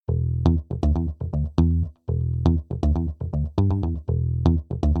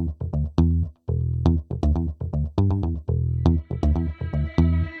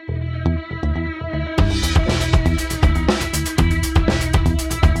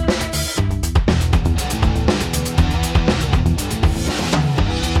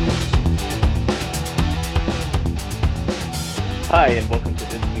Hi, and welcome to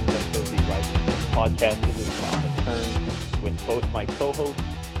this week's episode of the Rising Podcast. This is On the Turn with both my co-hosts,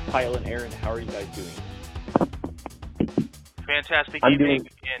 Kyle and Aaron. How are you guys doing? Fantastic evening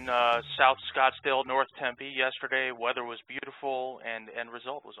in South Scottsdale, North Tempe yesterday. Weather was beautiful, and end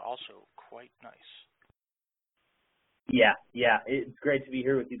result was also quite nice. Yeah, it's great to be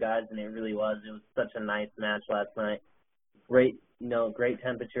here with you guys, and it really was. It was such a nice match last night. Great, great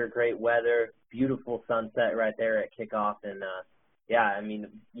temperature, great weather, beautiful sunset right there at kickoff, and a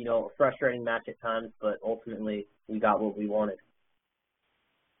frustrating match at times, but ultimately we got what we wanted.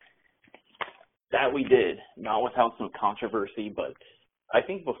 That we did, not without some controversy, but I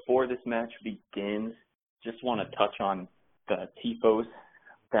think before this match begins, just want to touch on the tifos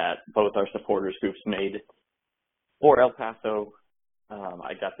that both our supporters groups made for El Paso.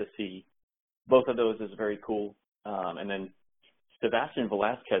 I got to see both of those. Is very cool. And then Sebastian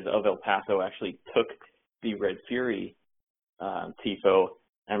Velasquez of El Paso actually took the Red Fury tifo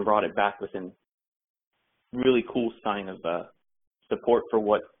and brought it back with a really cool sign of support for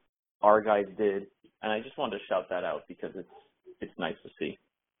what our guys did. And I just wanted to shout that out because it's nice to see.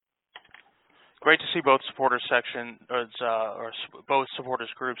 Great to see both supporters both supporters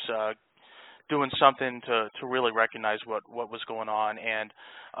groups doing something to really recognize what was going on. And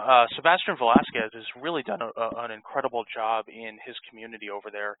Sebastian Velasquez has really done an incredible job in his community over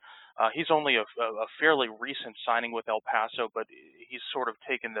there. He's only a fairly recent signing with El Paso, but he's sort of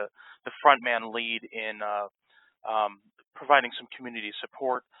taken the front man lead in providing some community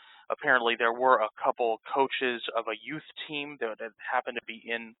support. Apparently there were a couple coaches of a youth team that happened to be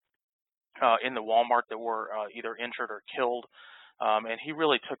in the Walmart that were either injured or killed. And he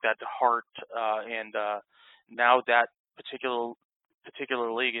really took that to heart, and now that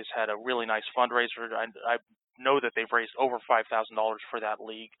particular league has had a really nice fundraiser. I know that they've raised over $5,000 for that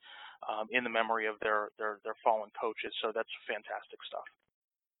league in the memory of their fallen coaches. So that's fantastic stuff.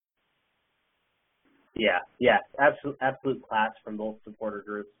 Yeah, absolute class from both supporter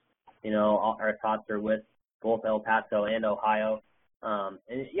groups. Our thoughts are with both El Paso and Ohio.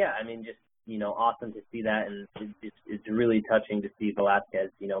 Awesome to see that, and it's really touching to see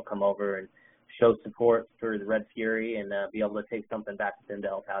Velasquez, come over and show support for the Red Fury and be able to take something back with him to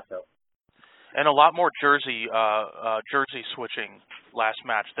El Paso. And a lot more jersey switching last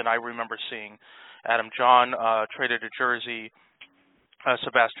match than I remember seeing. Adam John traded a jersey.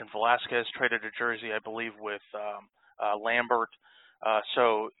 Sebastian Velasquez traded a jersey, I believe, with Lambert.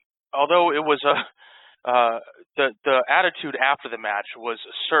 So although it was the attitude after the match was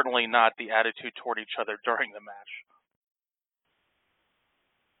certainly not the attitude toward each other during the match.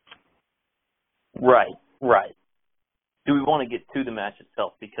 Right. Do we want to get to the match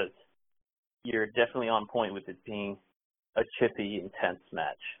itself? Because you're definitely on point with it being a chippy, intense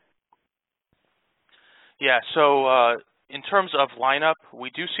match. Yeah, so in terms of lineup, we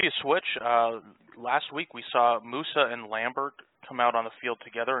do see a switch. Last week we saw Musa and Lambert come out on the field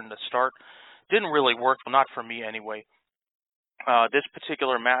together in the start. Didn't really work, not for me anyway. This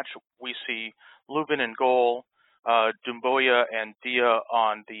particular match, we see Lubin in goal, Dumboya and Dia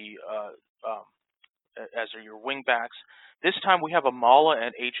on the as are your wing backs. This time we have a Mala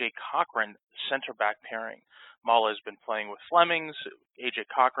and AJ Cochran center back pairing. Mala has been playing with Flemings. AJ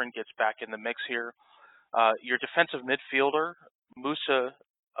Cochran gets back in the mix here. Your defensive midfielder, Musa,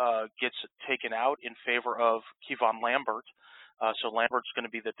 gets taken out in favor of Kevon Lambert. So Lambert's going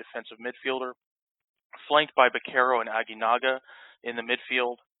to be the defensive midfielder, flanked by Baquero and Aguinaga in the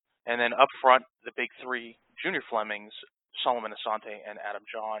midfield. And then up front, the big three, Junior Flemings, Solomon Asante, and Adam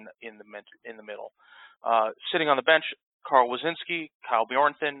John in the middle. Sitting on the bench, Carl Wazinski, Kyle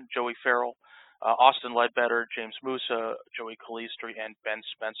Bjornthen, Joey Farrell, Austin Ledbetter, James Musa, Joey Calistri, and Ben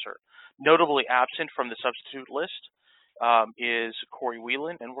Spencer. Notably absent from the substitute list is Corey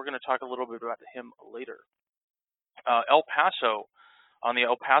Whelan, and we're going to talk a little bit about him later. El Paso, on the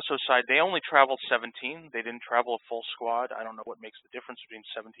El Paso side, they only traveled 17. They didn't travel a full squad. I don't know what makes the difference between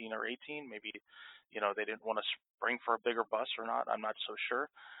 17 or 18. Maybe, they didn't want to spring for a bigger bus or not. I'm not so sure.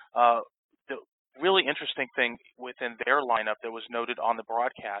 The really interesting thing within their lineup that was noted on the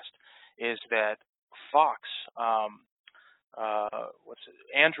broadcast is that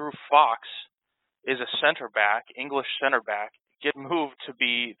Andrew Fox is a center back, English center back, get moved to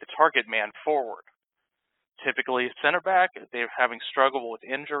be the target man forward. Typically a center back, they're having struggle with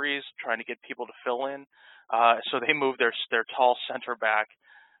injuries, trying to get people to fill in. So they moved their tall center back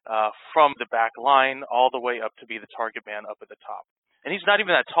from the back line all the way up to be the target man up at the top. And he's not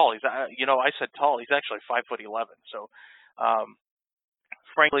even that tall. He's, I said tall. He's actually 5'11". So,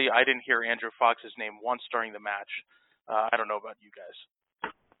 frankly, I didn't hear Andrew Fox's name once during the match. I don't know about you guys.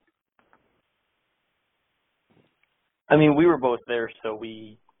 I mean, we were both there, so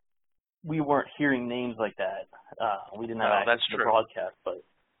we weren't hearing names like that. We didn't have access to the broadcast, but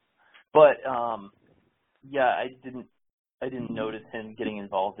yeah, I didn't notice him getting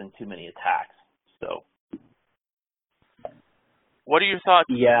involved in too many attacks. So, what are your thoughts?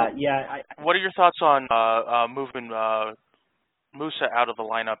 Yeah. What are your thoughts on moving Musa out of the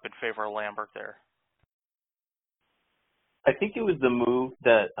lineup in favor of Lambert there? I think it was the move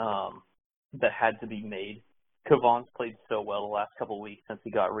that that had to be made. Kavon's played so well the last couple of weeks since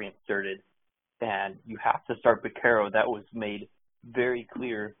he got reinserted, and you have to start Vaquero. That was made very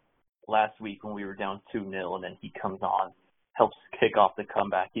clear last week when we were down 2-0, and then he comes on, helps kick off the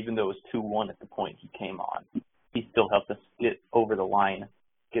comeback. Even though it was 2-1 at the point he came on, he still helped us get over the line,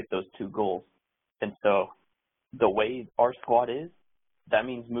 get those 2 goals. And so the way our squad is, that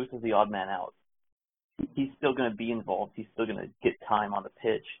means Moose is the odd man out. He's still going to be involved. He's still going to get time on the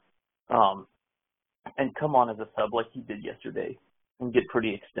pitch and come on as a sub like he did yesterday and get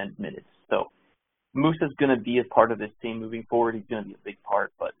pretty extended minutes. So Moose is going to be a part of this team moving forward. He's going to be a big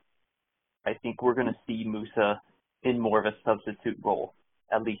part, but I think we're going to see Musa in more of a substitute role,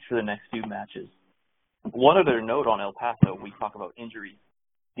 at least for the next few matches. One other note on El Paso, we talk about injuries.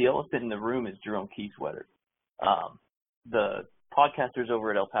 The elephant in the room is Jerome Kieswetter. The podcasters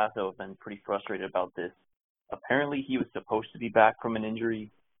over at El Paso have been pretty frustrated about this. Apparently, he was supposed to be back from an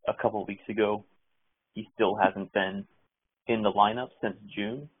injury a couple of weeks ago. He still hasn't been in the lineup since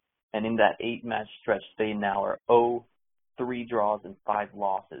June. And in that 8-match stretch, they now are 0-3 draws and 5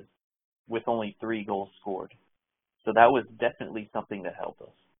 losses with only 3 goals scored. So that was definitely something that helped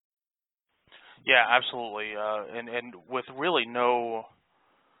us. Yeah, absolutely. And with really no,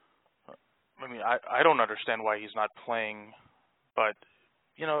 I mean, I don't understand why he's not playing, but,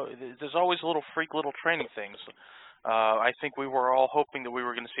 you know, there's always little training things. I think we were all hoping that we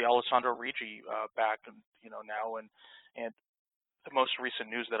were going to see Alessandro Ricci back, you know, now, and the most recent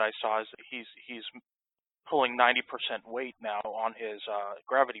news that I saw is that he's pulling 90% weight now on his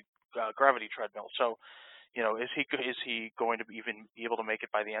gravity treadmill. So, you know, is he going to even be able to make it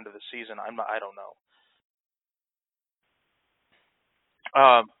by the end of the season? I don't know.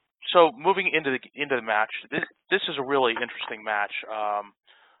 So moving into the match, this is a really interesting match.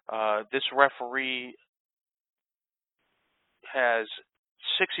 This referee has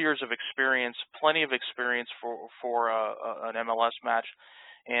 6 years of experience, plenty of experience for an MLS match,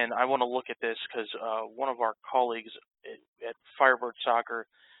 and I want to look at this because one of our colleagues at Firebird Soccer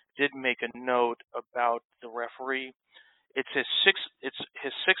did make a note about the referee. It's his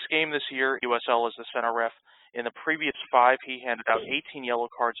sixth game this year. USL as the center ref. In the previous 5, he handed out 18 yellow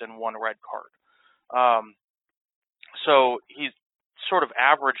cards and 1 red card. So he's sort of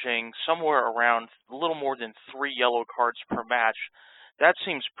averaging somewhere around a little more than 3 yellow cards per match. That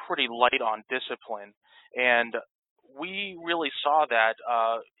seems pretty light on discipline, and we really saw that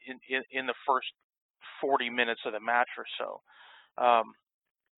in the first 40 minutes of the match or so.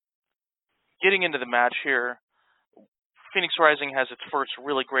 Getting into the match here, Phoenix Rising has its first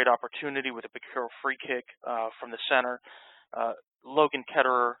really great opportunity with a Vaquero free kick from the center. Logan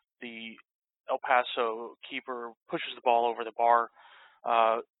Ketterer, the El Paso keeper, pushes the ball over the bar.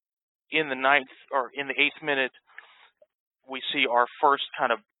 In the 8th minute, we see our first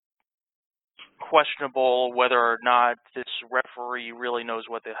kind of questionable whether or not this referee really knows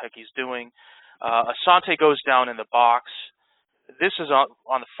what the heck he's doing. Asante goes down in the box. This is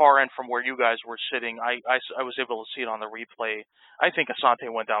on the far end from where you guys were sitting. I was able to see it on the replay. I think Asante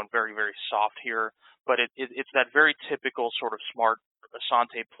went down very, very soft here, but it's that very typical sort of smart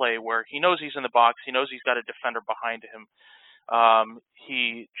Asante play where he knows he's in the box, he knows he's got a defender behind him.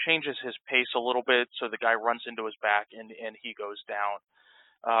 He changes his pace a little bit so the guy runs into his back and he goes down.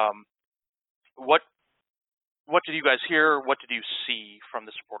 What did you guys hear? What did you see from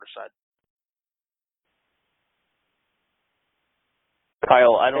the supporter side?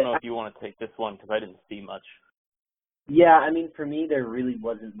 Kyle, I don't know if you want to take this one because I didn't see much. Yeah, I mean, for me, there really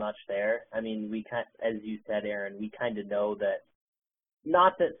wasn't much there. I mean, as you said, Aaron, we kind of know that,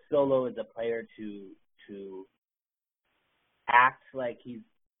 not that Solo is a player to act like he's,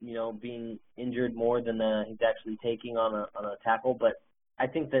 you know, being injured more than he's actually taking on a tackle, but I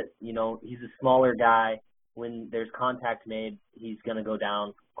think that, you know, he's a smaller guy. When there's contact made, he's going to go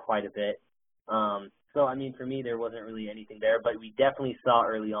down quite a bit. So, I mean, for me, there wasn't really anything there, but we definitely saw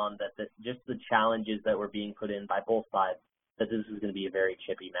early on that just the challenges that were being put in by both sides, that this was going to be a very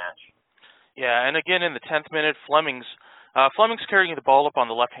chippy match. Yeah, and again, in the 10th minute, Fleming's carrying the ball up on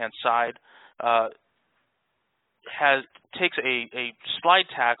the left-hand side, takes a slide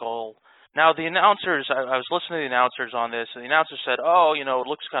tackle. Now, the announcers, I was listening to the announcers on this, and the announcer said, oh, you know, it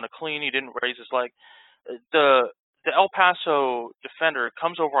looks kind of clean, he didn't raise his leg. the El Paso defender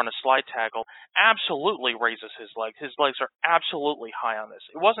comes over on a slide tackle, absolutely raises his leg. His legs are absolutely high on this.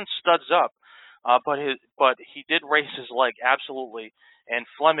 It wasn't studs up, but he did raise his leg absolutely. And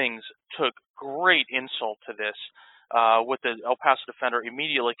Flemings took great insult to this, with the El Paso defender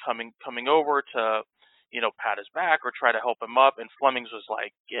immediately coming over to, pat his back or try to help him up. And Flemings was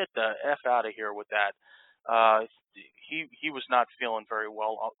like, "Get the F out of here with that." He was not feeling very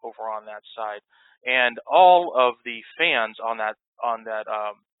well over on that side, and all of the fans on that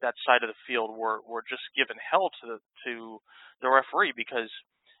side of the field were just giving hell to the referee because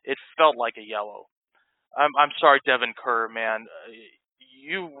it felt like a yellow. I'm sorry, Devin Kerr, man.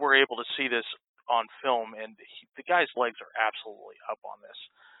 You were able to see this on film, and the guy's legs are absolutely up on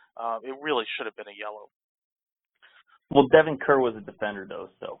this. It really should have been a yellow. Well, Devin Kerr was a defender, though,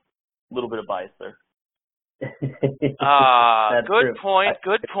 so a little bit of bias there. Good point.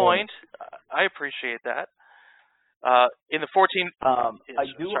 Good point. I appreciate that. In the 14th,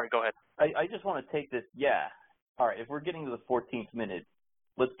 sorry, go ahead. I just want to take this. Yeah. All right. If we're getting to the 14th minute,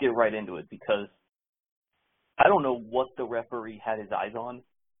 let's get right into it because I don't know what the referee had his eyes on,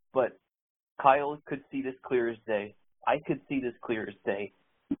 but Kyle could see this clear as day. I could see this clear as day.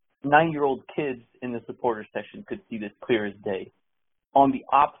 9-year-old kids in the supporters section could see this clear as day. On the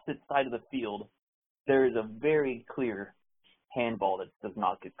opposite side of the field, there is a very clear handball that does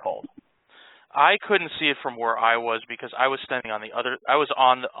not get called. I couldn't see it from where I was because I was standing on the other. I was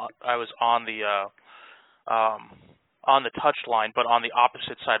on the touch line, but on the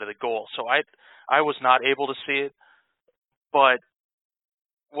opposite side of the goal. So I was not able to see it. But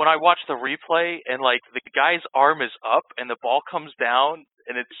when I watched the replay and like the guy's arm is up and the ball comes down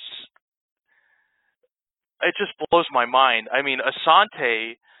and it just blows my mind. I mean,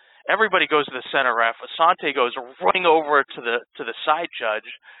 Asante. Everybody goes to the center ref. Asante goes running over to the side judge.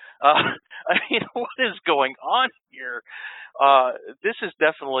 I mean, what is going on here? This is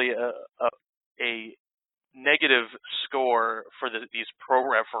definitely a negative score for these pro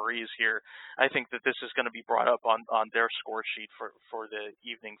referees here. I think that this is going to be brought up on their score sheet for the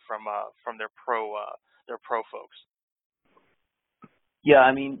evening from their pro folks. Yeah,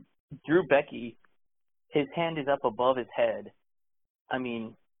 I mean, Drew Becky, his hand is up above his head. I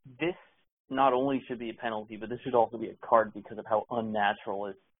mean, this not only should be a penalty, but this should also be a card because of how unnatural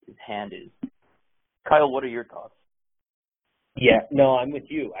his hand is. Kyle, what are your thoughts? Yeah, no, I'm with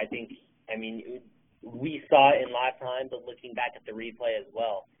you. I mean, we saw it in live time, but looking back at the replay as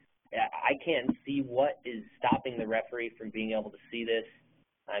well, I can't see what is stopping the referee from being able to see this.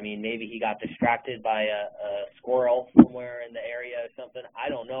 I mean, maybe he got distracted by a squirrel somewhere in the area or something. I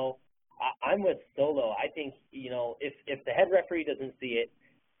don't know. I'm with Solo. I think, if the head referee doesn't see it,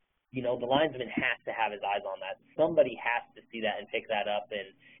 the linesman has to have his eyes on that. Somebody has to see that and pick that up.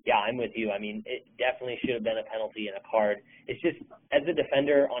 And, yeah, I'm with you. I mean, it definitely should have been a penalty and a card. It's just, as a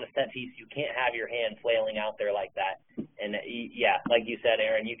defender on a set piece, you can't have your hand flailing out there like that. And, yeah, like you said,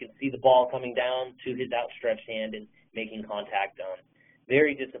 Aaron, you can see the ball coming down to his outstretched hand and making contact.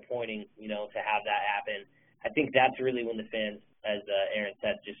 Very disappointing, to have that happen. I think that's really when the fans, as Aaron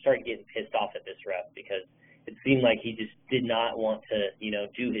said, just start getting pissed off at this ref because it seemed like he just did not want to,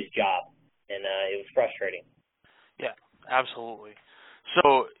 do his job, and it was frustrating. Yeah, absolutely.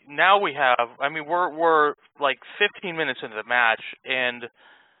 So now we have, I mean, we're like 15 minutes into the match, and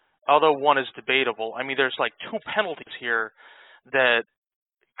although one is debatable, I mean, there's like 2 penalties here that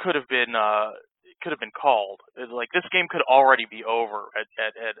could have been called. Like this game could already be over at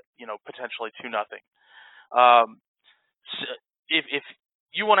potentially 2-0. So if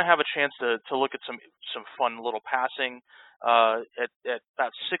you want to have a chance to look at some fun little passing, at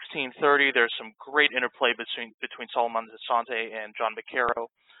about 16:30, there's some great interplay between Solomon Asante and John Vaquero.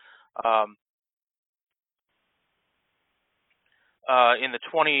 In the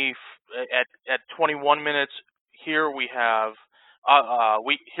 21 minutes, here we have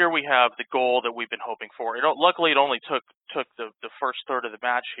the goal that we've been hoping for. Luckily, it only took the first third of the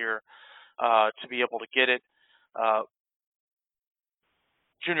match here to be able to get it.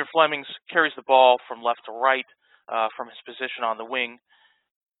 Junior Flemings carries the ball from left to right from his position on the wing.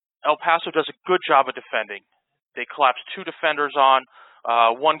 El Paso does a good job of defending. They collapse 2 defenders on.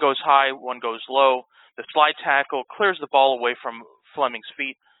 One goes high, one goes low. The slide tackle clears the ball away from Fleming's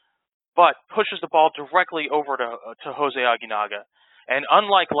feet, but pushes the ball directly over to Jose Aguinaga. And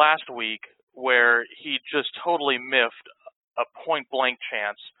unlike last week, where he just totally miffed a point-blank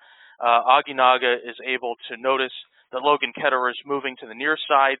chance, Aguinaga is able to notice that Logan Ketterer is moving to the near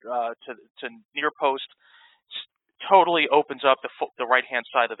side, to near post, totally opens up the right-hand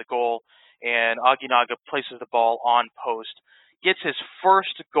side of the goal, and Aguinaga places the ball on post, gets his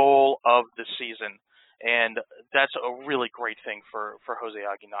first goal of the season. and that's a really great thing for Jose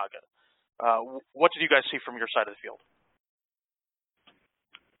Aguinaga. What did you guys see from your side of the field?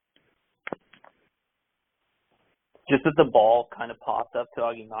 Just that the ball kind of popped up to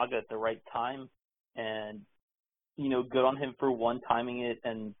Aguinaga at the right time, and, good on him for one-timing it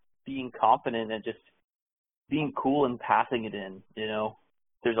and being confident and just being cool and passing it in.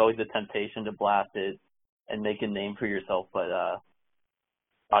 There's always the temptation to blast it and make a name for yourself, but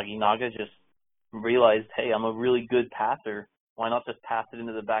Aguinaga just realized, hey, I'm a really good passer. Why not just pass it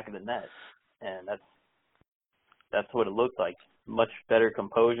into the back of the net? And that's what it looked like. Much better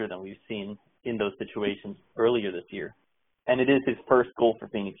composure than we've seen in those situations earlier this year. And it is his first goal for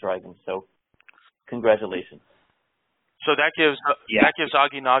Phoenix Rising, so congratulations. So that gives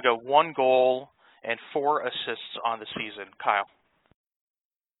Aguinaga 1 goal and 4 assists on the season. Kyle.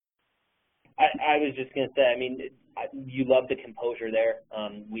 I was just going to say, you love the composure there.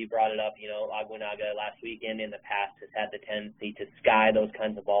 We brought it up, Aguinaga last weekend in the past has had the tendency to sky those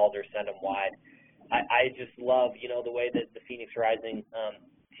kinds of balls or send them wide. I just love, the way that the Phoenix Rising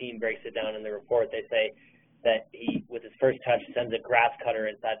team breaks it down in the report. They say that he, with his first touch, sends a grass cutter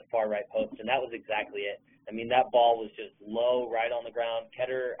inside the far right post, and that was exactly it. That ball was just low, right on the ground.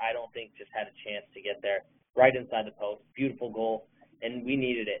 Ketter, I don't think, just had a chance to get there, right inside the post. Beautiful goal, and we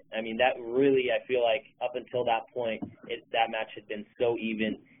needed it. That really, I feel like up until that point, that match had been so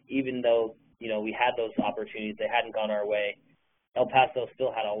even though, we had those opportunities. They hadn't gone our way. El Paso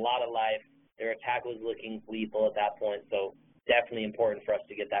still had a lot of life. Their attack was looking lethal at that point, so definitely important for us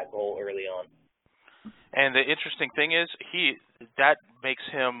to get that goal early on. And the interesting thing is, that makes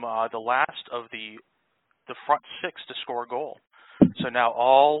him the last of the front 6 to score a goal. So now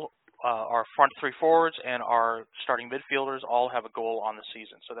all our front 3 forwards and our starting midfielders all have a goal on the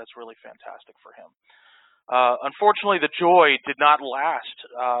season. So that's really fantastic for him. Unfortunately, the joy did not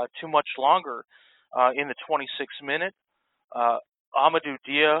last too much longer. In the 26th minute, Amadou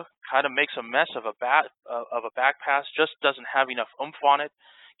Dia kind of makes a mess of a back pass, just doesn't have enough oomph on it,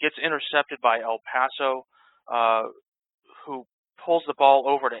 gets intercepted by El Paso, who pulls the ball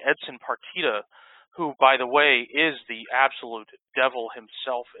over to Edson Partida, who, by the way, is the absolute devil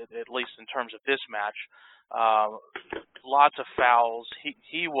himself, at least in terms of this match. Lots of fouls.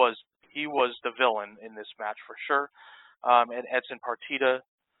 He was the villain in this match for sure. And Edson Partida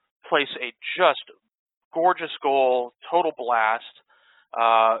plays a just gorgeous goal, total blast,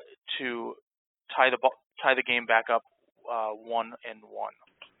 to tie the game back up 1-1.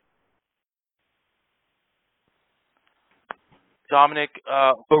 Dominic,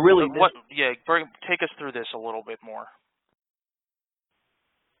 but really, take us through this a little bit more.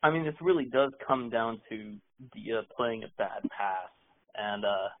 This really does come down to Dia playing a bad pass, and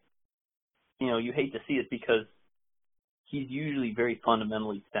you hate to see it because he's usually very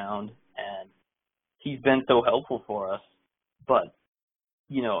fundamentally sound, and he's been so helpful for us. But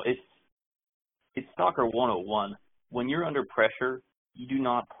it's soccer 101. When you're under pressure, you do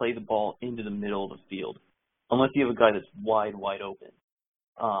not play the ball into the middle of the field unless you have a guy that's wide open.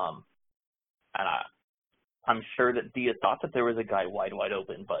 And I'm sure that Dia thought that there was a guy wide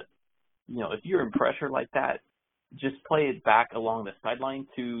open, but, if you're in pressure like that, just play it back along the sideline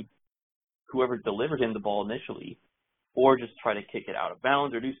to whoever delivered him the ball initially, or just try to kick it out of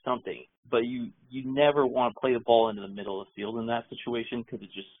bounds or do something. But you never want to play the ball into the middle of the field in that situation because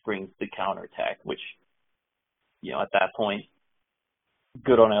it just springs the counterattack, which, at that point,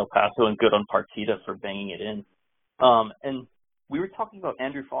 good on El Paso and good on Partida for banging it in. And we were talking about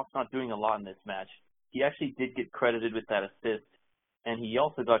Andrew Fox not doing a lot in this match. He actually did get credited with that assist, and he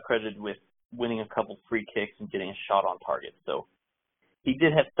also got credited with winning a couple free kicks and getting a shot on target. So he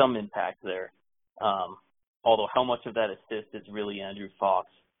did have some impact there. Although how much of that assist is really Andrew Fox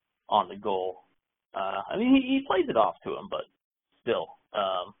on the goal? He plays it off to him, but still,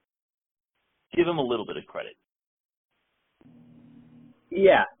 give him a little bit of credit.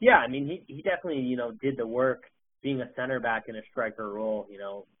 Yeah. He definitely, did the work. Being a center back in a striker role,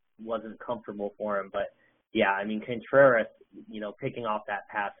 wasn't comfortable for him. But yeah, Contreras, picking off that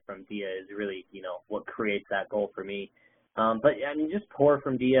pass from Dia is really, what creates that goal for me. But just poor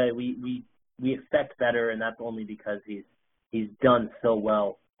from Dia. We expect better, and that's only because he's done so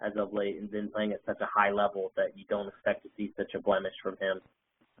well as of late and been playing at such a high level that you don't expect to see such a blemish from him.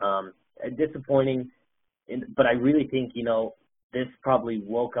 Disappointing, but I really think, this probably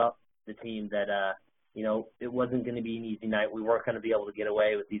woke up the team that, it wasn't going to be an easy night. We weren't going to be able to get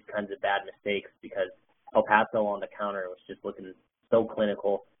away with these kinds of bad mistakes because El Paso on the counter was just looking so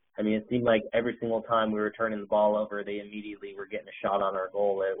clinical. It seemed like every single time we were turning the ball over, they immediately were getting a shot on our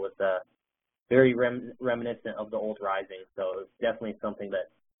goal. It was very reminiscent of the old Rising, so it was definitely something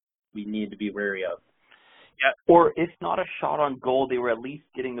that we needed to be wary of. Yeah. Or if not a shot on goal, they were at least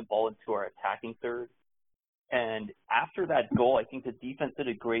getting the ball into our attacking third. And after that goal, I think the defense did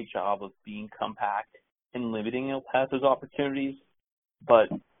a great job of being compact and limiting El Paso's opportunities. But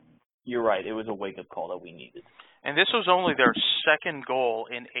you're right, it was a wake-up call that we needed. And this was only their second goal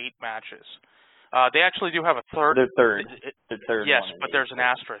in 8 matches. They actually do have a third. The third. Yes, one but there's an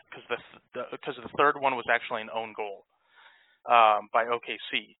asterisk because the third one was actually an own goal by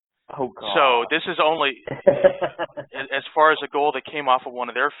OKC. Oh, God. So this is only, as far as a goal that came off of one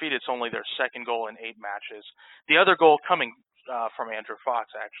of their feet, it's only their second goal in 8 matches. The other goal coming from Andrew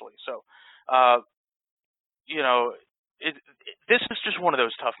Fox, actually. So, this is just one of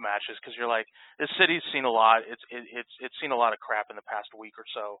those tough matches because you're like, this city's seen a lot. It's seen a lot of crap in the past week or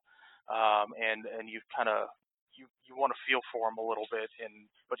so, and you've kind of you want to feel for them a little bit,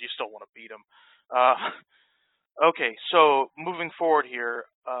 but you still want to beat them. Okay, so moving forward here,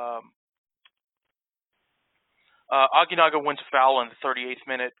 Aguinaga wins a foul in the 38th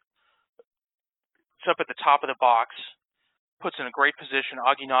minute. It's up at the top of the box, puts in a great position.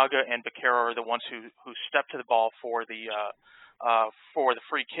 Aguinaga and Baquero are the ones who step to the ball for the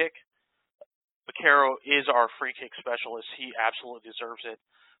free kick. Baquero is our free kick specialist. He absolutely deserves it.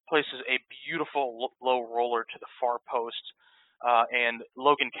 Places a beautiful low roller to the far post. And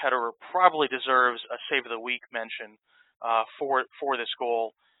Logan Ketterer probably deserves a Save of the Week mention for this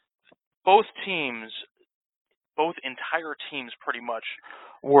goal. Both entire teams pretty much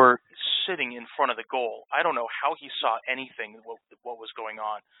were sitting in front of the goal. I don't know how he saw anything what was going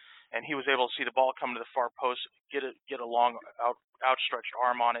on, and he was able to see the ball come to the far post, get a long outstretched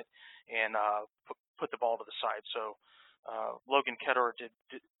arm on it, and put the ball to the side. So Logan Ketterer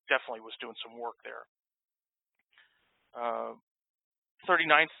definitely was doing some work there.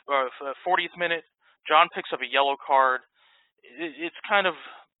 40th minute, John picks up a yellow card. It's kind of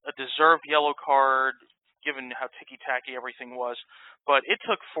a deserved yellow card given how ticky-tacky everything was, but it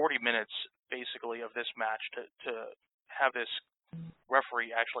took 40 minutes basically of this match to have this referee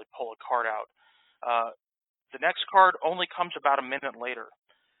actually pull a card out. The next card only comes about a minute later.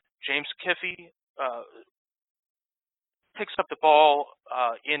 James Kiffey picks up the ball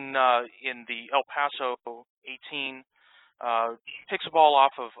in the El Paso 18. Picks a ball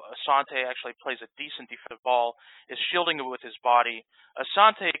off of Asante, actually plays a decent defensive ball, is shielding it with his body.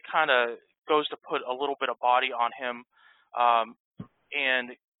 Asante kind of goes to put a little bit of body on him,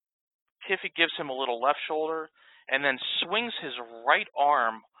 and Kiffey gives him a little left shoulder and then swings his right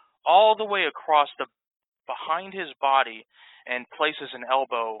arm all the way across behind his body and places an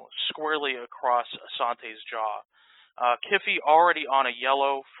elbow squarely across Asante's jaw. Kiffey already on a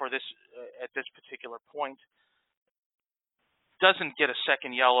yellow for this at this particular point. Doesn't get a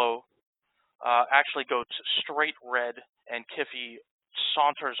second yellow, actually goes straight red, and Kiffey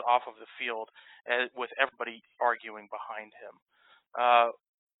saunters off of the field with everybody arguing behind him.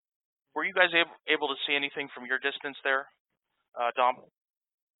 Were you guys able to see anything from your distance there, Dom?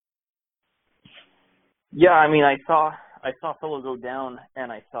 Yeah, I mean, I saw Philo go down,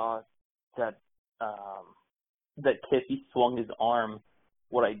 and I saw that Kiffey swung his arm.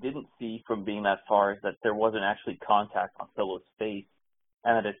 What I didn't see from being that far is that there wasn't actually contact on Philo's face,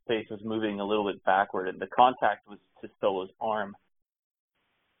 and that his face was moving a little bit backward, and the contact was to Philo's arm.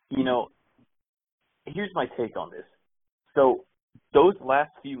 You know, here's my take on this. So those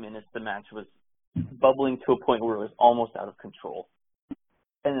last few minutes, the match was bubbling to a point where it was almost out of control.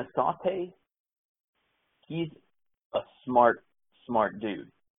 And Asante, he's a smart dude.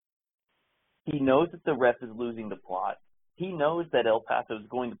 He knows that the ref is losing the plot. He knows that El Paso is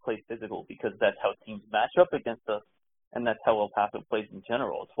going to play physical because that's how teams match up against us, and that's how El Paso plays in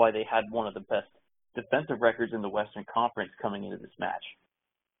general. It's why they had one of the best defensive records in the Western Conference coming into this match.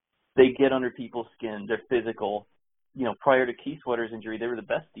 They get under people's skin. They're physical. You know, prior to Keith Sweater's injury, they were the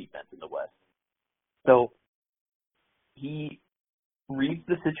best defense in the West. So he reads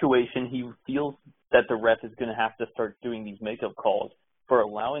the situation. He feels that the ref is going to have to start doing these makeup calls for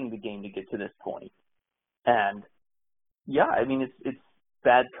allowing the game to get to this point. And yeah, I mean, it's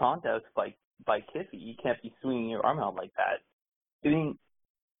bad conduct by Kiffey. You can't be swinging your arm out like that. I mean,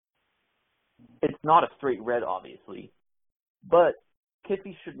 it's not a straight red, obviously, but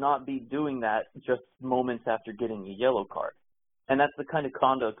Kiffey should not be doing that just moments after getting a yellow card. And that's the kind of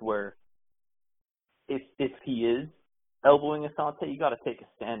conduct where if he is elbowing Asante, you got to take a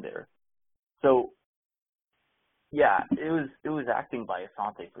stand there. So yeah, it was acting by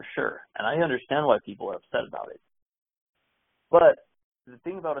Asante for sure, and I understand why people are upset about it. But the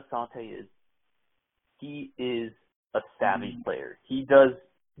thing about Asante is he is a savvy player. He does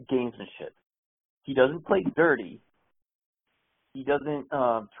gamesmanship. He doesn't play dirty. He doesn't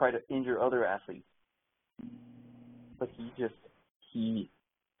try to injure other athletes. but he is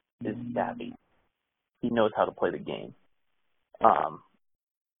savvy. He knows how to play the game.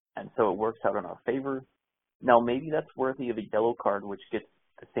 And so it works out in our favor. Now, maybe that's worthy of a yellow card, which gets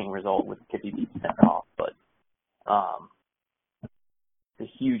the same result with Kippy being sent off, but it's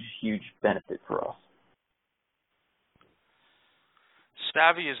a huge, huge benefit for us.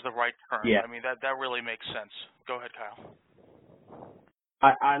 Savvy is the right term. Yeah. I mean, that really makes sense. Go ahead, Kyle.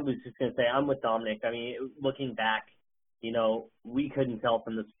 I was just going to say, I'm with Dominic. I mean, looking back, we couldn't tell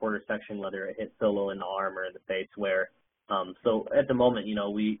from the supporter section whether it hit Solo in the arm or in the face where. So at the moment,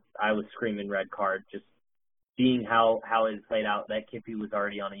 I was screaming red card, just seeing how it played out. That Kippy was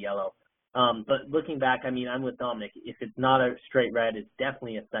already on a yellow. But looking back, I mean, I'm with Dominic. If it's not a straight red, it's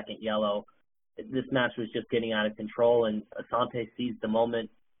definitely a second yellow. This match was just getting out of control, and Asante seized the moment.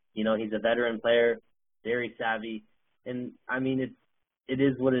 He's a veteran player, very savvy, and I mean, it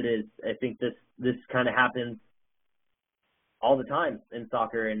is what it is. I think this kind of happens all the time in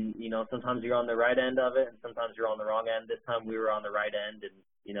soccer, and sometimes you're on the right end of it, and sometimes you're on the wrong end. This time we were on the right end,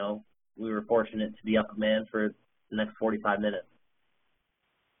 and we were fortunate to be up a man for the next 45 minutes.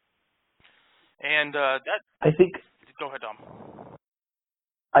 And I think. Go ahead, Dom.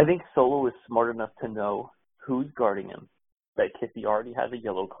 I think Solo is smart enough to know who's guarding him, that Kippy already has a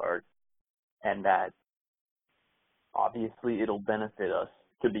yellow card, and that obviously it'll benefit us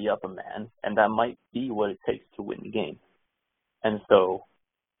to be up a man, and that might be what it takes to win the game. And so,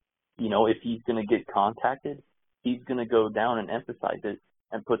 if he's going to get contacted, he's going to go down and emphasize it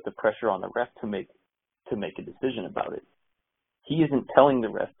and put the pressure on the ref to make a decision about it. He isn't telling the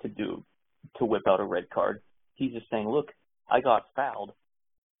ref to whip out a red card. He's just saying, look, I got fouled.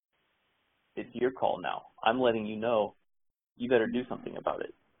 It's your call now. I'm letting you know you better do something about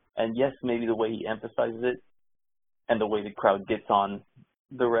it. And yes, maybe the way he emphasizes it and the way the crowd gets on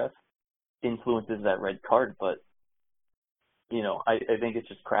the ref influences that red card, but I think it's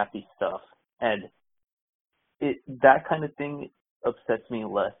just crafty stuff. And that kind of thing upsets me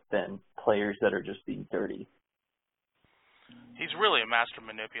less than players that are just being dirty. He's really a master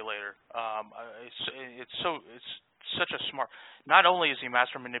manipulator. It's such a smart. Not only is he a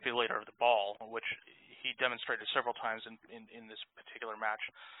master manipulator of the ball, which he demonstrated several times in this particular match.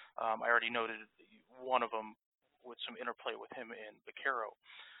 I already noted one of them with some interplay with him and Vaquero.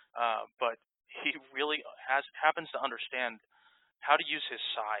 But he really happens to understand how to use his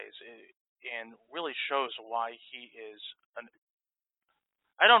size and really shows why he is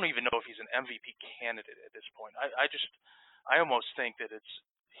I don't even know if he's an MVP candidate at this point. I almost think that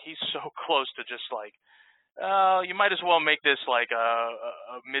he's so close to just like, you might as well make this like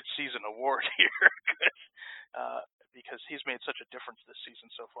a mid-season award here because he's made such a difference this season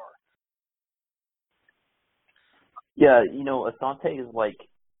so far. Yeah, Asante is like,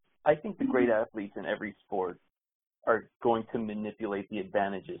 I think the great athletes in every sport are going to manipulate the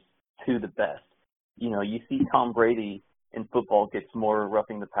advantages to the best. You see Tom Brady in football gets more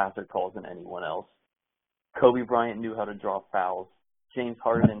roughing the passer calls than anyone else. Kobe Bryant knew how to draw fouls. James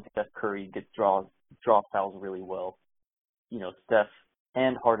Harden and Steph Curry draw fouls really well. Steph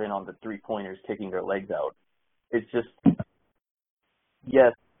and Harden on the three-pointers kicking their legs out. It's just,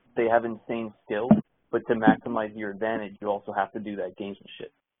 yes, they have insane skill, but to maximize your advantage, you also have to do that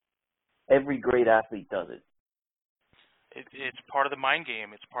gamesmanship. Every great athlete does it. It's part of the mind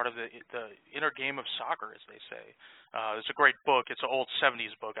game. It's part of the inner game of soccer, as they say. There's a great book. It's an old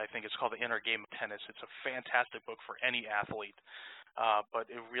 70s book, I think. It's called The Inner Game of Tennis. It's a fantastic book for any athlete. But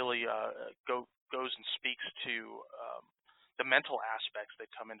it really goes and speaks to the mental aspects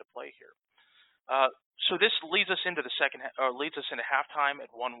that come into play here. So this leads us into leads us into halftime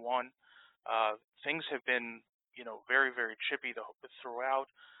at 1-1. Things have been, very, very chippy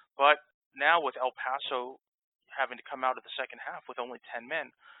throughout. But now with El Paso having to come out of the second half with only 10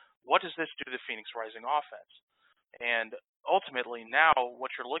 men, what does this do to the Phoenix Rising offense? And ultimately now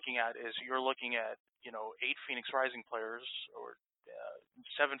what you're looking at is 8 Phoenix Rising players or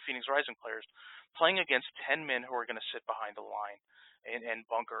 7 Phoenix Rising players playing against 10 men who are going to sit behind the line and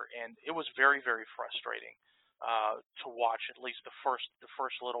bunker. And it was very, very frustrating to watch, at least the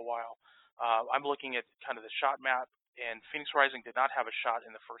first little while. I'm looking at kind of the shot map, and Phoenix Rising did not have a shot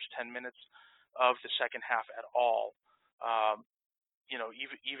in the first 10 minutes of the second half at all.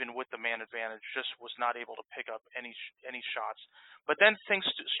 Even with the man advantage, just was not able to pick up any shots. But then things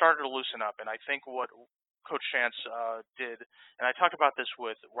started to loosen up, and I think what Coach Shantz did, and I talked about this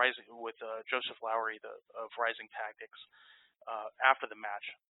with Joseph Lowry of Rising Tactics after the match,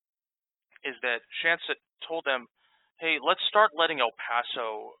 is that Shantz told them, hey, let's start letting El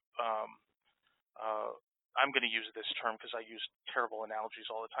Paso I'm going to use this term because I use terrible analogies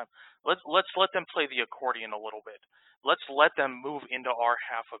all the time. Let's let them play the accordion a little bit. Let's let them move into our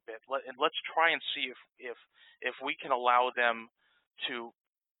half a bit, and let's try and see if we can allow them to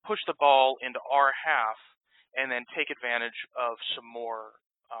push the ball into our half and then take advantage of some more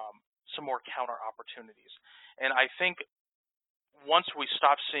counter opportunities. And I think once we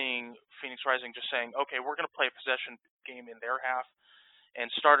stop seeing Phoenix Rising just saying, okay, we're going to play a possession game in their half, and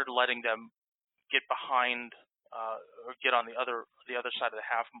started letting them get behind or get on the other side of the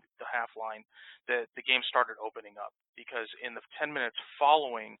half line, the game started opening up, because in the 10 minutes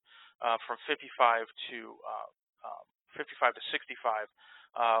following from 55 to 65,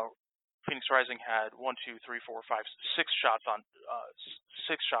 Phoenix Rising had 6 shots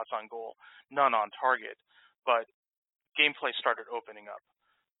on goal, none on target, but gameplay started opening up.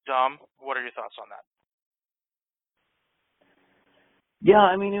 Dom, what are your thoughts on that? Yeah,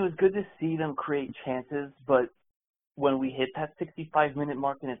 I mean, it was good to see them create chances, but when we hit that 65-minute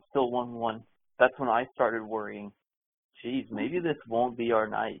mark and it's still 1-1, that's when I started worrying, geez, maybe this won't be our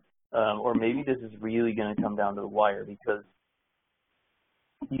night, or maybe this is really going to come down to the wire, because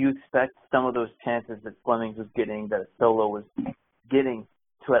you expect some of those chances that Flemings was getting, that Solo was getting,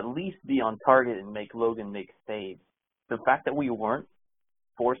 to at least be on target and make Logan make saves. The fact that we weren't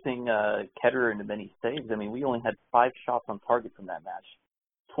forcing Ketterer into many saves, I mean, we only had 5 shots on target from that match,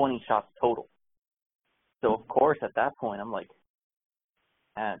 20 shots total. So, of course, at that point, I'm like,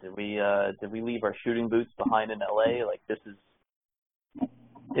 man, did we leave our shooting boots behind in LA? Like,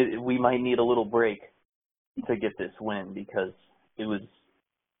 we might need a little break to get this win, because it was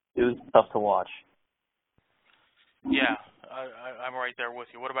tough to watch. Yeah, I'm right there with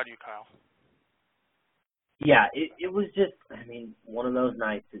you. What about you, Kyle? Yeah, it was just, I mean, one of those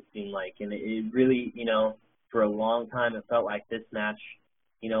nights, it seemed like. And it really, for a long time, it felt like this match,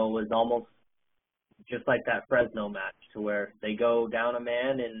 was almost just like that Fresno match, to where they go down a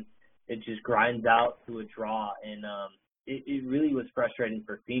man and it just grinds out to a draw. And it really was frustrating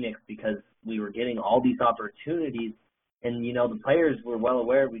for Phoenix, because we were getting all these opportunities. And, the players were well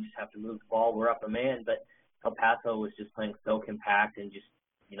aware we just have to move the ball, we're up a man. But El Paso was just playing so compact and just,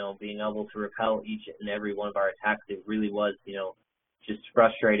 being able to repel each and every one of our attacks. It really was, just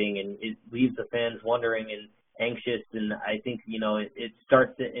frustrating, and it leaves the fans wondering and anxious. And I think, it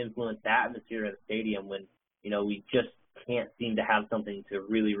starts to influence the atmosphere of the stadium when, we just can't seem to have something to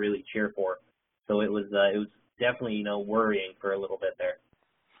really, really cheer for. So it was definitely, worrying for a little bit there.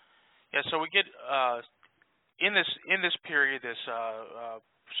 Yeah, so we get in this period, this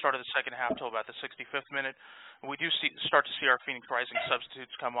start of the second half till about the 65th minute, we do start to see our Phoenix Rising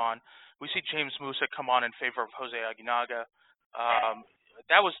substitutes come on. We see James Musa come on in favor of Jose Aguinaga.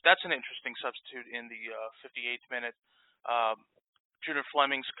 That's an interesting substitute in the 58th minute. Junior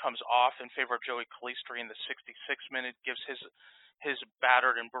Flemings comes off in favor of Joey Calistri in the 66th minute, gives his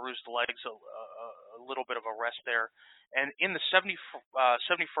battered and bruised legs a little bit of a rest there. And in the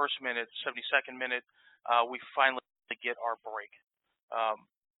 71st minute, 72nd minute, we finally get our break.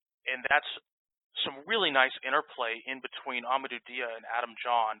 And that's some really nice interplay in between Amadou Dia and Adam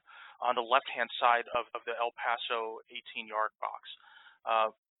John on the left-hand side of the El Paso 18-yard box.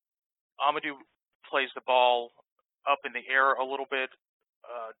 Amadou plays the ball up in the air a little bit,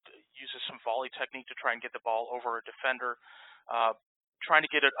 uses some volley technique to try and get the ball over a defender, trying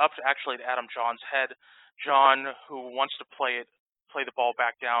to get it up to Adam John's head. John, who wants to play the ball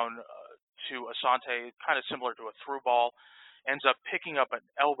back down to Asante, kind of similar to a through ball, ends up picking up an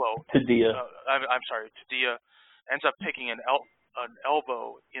elbow. To Dia. To Dia. Ends up picking an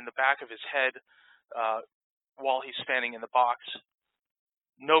elbow in the back of his head while he's standing in the box.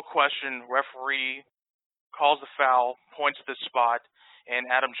 No question, referee calls the foul, points to the spot, and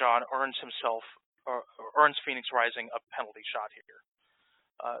Adam John earns Phoenix Rising a penalty shot here.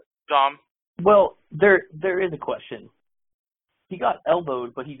 Dom? Well, there is a question. He got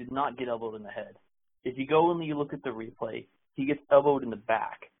elbowed, but he did not get elbowed in the head. If you go and you look at the replay, he gets elbowed in the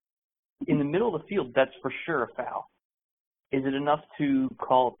back. In the middle of the field, that's for sure a foul. Is it enough to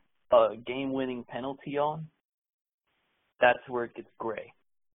call a game-winning penalty on? That's where it gets gray.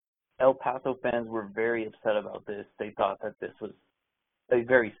 El Paso fans were very upset about this. They thought that this was a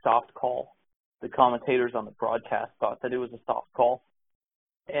very soft call. The commentators on the broadcast thought that it was a soft call.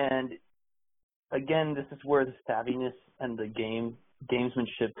 And again, this is where the savviness and the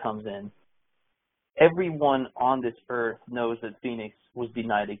gamesmanship comes in. Everyone on this earth knows that Phoenix was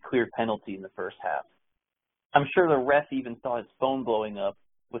denied a clear penalty in the first half. I'm sure the ref even saw his phone blowing up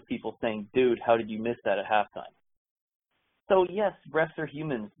with people saying, dude, how did you miss that at halftime? So yes, refs are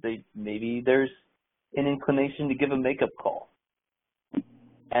humans. Maybe there's an inclination to give a makeup call.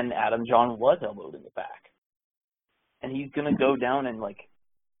 And Adam John was elbowed in the back. and he's gonna go down and like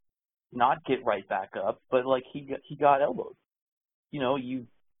not get right back up, but like he got elbowed.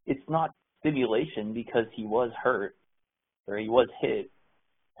 It's not simulation because he was hurt or he was hit,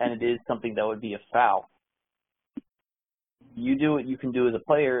 and it is something that would be a foul. You do what you can do as a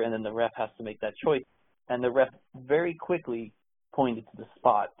player, and then the ref has to make that choice. And the ref very quickly pointed to the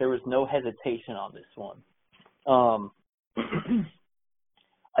spot. There was no hesitation on this one.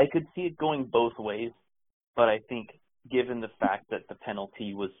 I could see it going both ways, but I think given the fact that the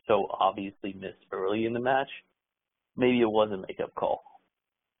penalty was so obviously missed early in the match, maybe it was a make-up call.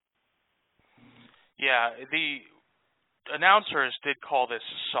 Yeah, the announcers did call this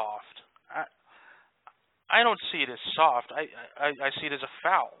soft. I don't see it as soft. I see it as a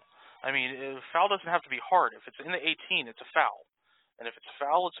foul. I mean, a foul doesn't have to be hard. If it's in the 18, it's a foul, and if it's a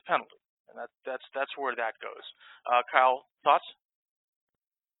foul, it's a penalty, and that's where that goes. Kyle, thoughts?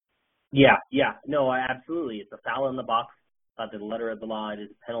 Yeah, no, absolutely. It's a foul in the box. The letter of the law, it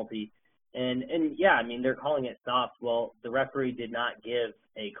is a penalty, and yeah, I mean they're calling it soft. Well, the referee did not give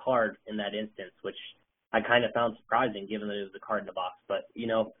a card in that instance, which I kind of found surprising, given that it was a card in the box. But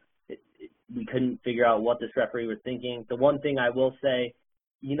we couldn't figure out what this referee was thinking. The one thing I will say,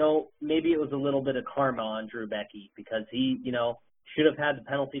 maybe it was a little bit of karma on Drew Becky, because he, should have had the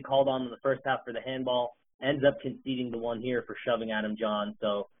penalty called on in the first half for the handball, ends up conceding the one here for shoving Adam John.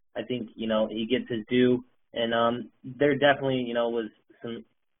 So I think, he gets his due. And there definitely, was some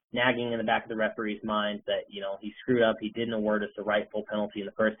nagging in the back of the referee's mind that, he screwed up. He didn't award us a rightful penalty in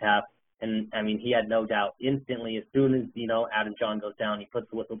the first half. And, I mean, he had no doubt instantly, as soon as, Adam John goes down, he puts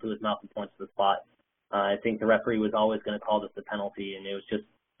the whistle to his mouth and points to the spot. I think the referee was always going to call this a penalty, and it was just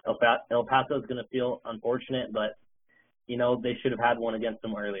El Paso is going to feel unfortunate, but, they should have had one against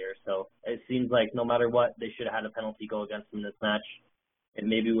them earlier. So it seems like no matter what, they should have had a penalty go against them this match. It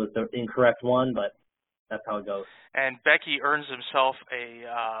maybe was the incorrect one, but that's how it goes. And Becky earns himself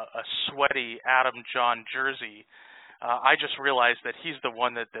a sweaty Adam John jersey. I just realized that he's the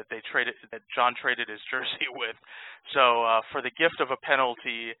one that John traded his jersey with. So for the gift of a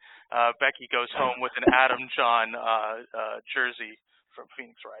penalty, Becky goes home with an Adam John jersey from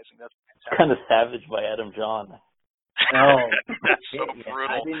Phoenix Rising. That's fantastic. Kind of savage by Adam John. Oh, that's so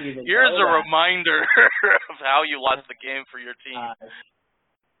brutal. Here's a reminder of how you lost the game for your team.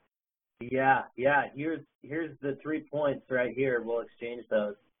 Yeah. Here's the 3 points right here. We'll exchange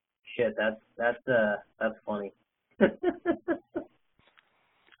those. Shit, that's funny.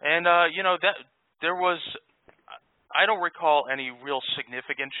 And that there was, I don't recall any real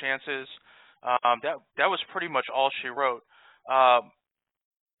significant chances. That was pretty much all she wrote.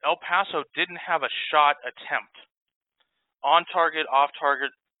 El Paso didn't have a shot attempt, on target, off target,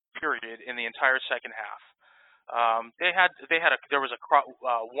 period, in the entire second half. There was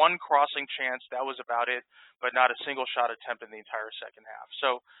one crossing chance, that was about it, but not a single shot attempt in the entire second half.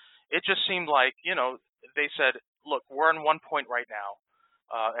 So it just seemed like, they said, look, we're on 1 point right now.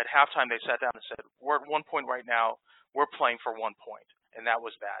 At halftime, they sat down and said, we're at 1 point right now. We're playing for 1 point, and that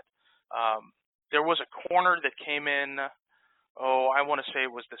was that. There was a corner that came in. I want to say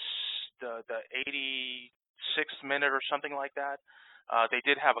it was the 86th minute or something like that. They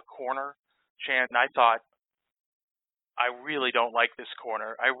did have a corner chance, and I thought, I really don't like this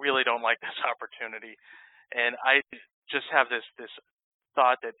corner. I really don't like this opportunity, and I just have this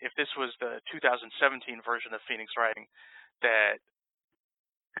thought that if this was the 2017 version of Phoenix Rising, that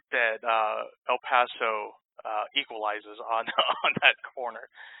El Paso equalizes on that corner.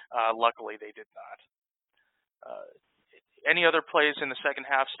 Luckily, they did not. Any other plays in the second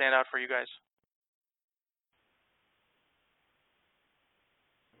half stand out for you guys?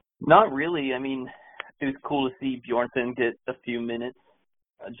 Not really. I mean, it was cool to see Bjornsson get a few minutes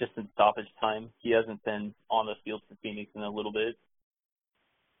just in stoppage time. He hasn't been on the field for Phoenix in a little bit.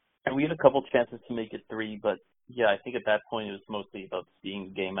 And we had a couple chances to make it 3, but yeah, I think at that point it was mostly about seeing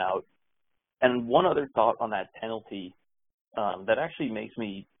the game out. And one other thought on that penalty that actually makes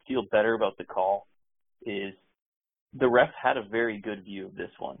me feel better about the call is the ref had a very good view of this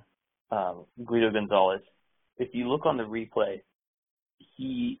one, Guido Gonzalez. If you look on the replay,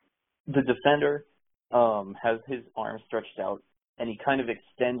 the defender has his arm stretched out, and he kind of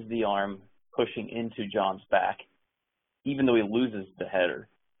extends the arm, pushing into John's back, even though he loses the header.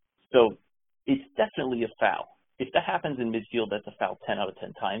 So it's definitely a foul. If that happens in midfield, that's a foul 10 out of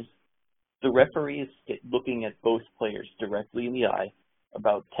 10 times. The referee is looking at both players directly in the eye,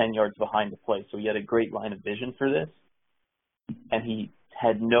 about 10 yards behind the play. So he had a great line of vision for this, and he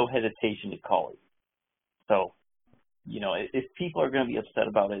had no hesitation to call it. So, if people are going to be upset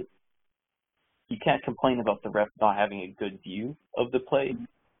about it, you can't complain about the ref not having a good view of the play.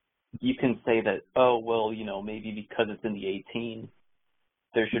 You can say that, well, maybe because it's in the 18,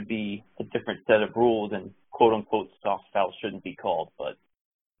 there should be a different set of rules and quote-unquote soft fouls shouldn't be called. But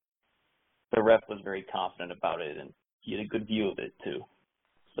the ref was very confident about it, and he had a good view of it, too.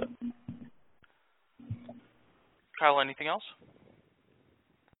 So. Kyle, anything else?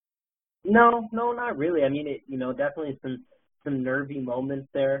 No, not really. I mean, definitely some nervy moments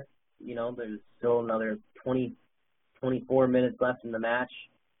there. There's still another 24 minutes left in the match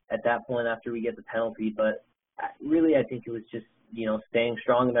at that point after we get the penalty. But really, I think it was just, staying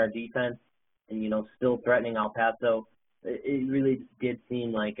strong in our defense and, still threatening El Paso. It really did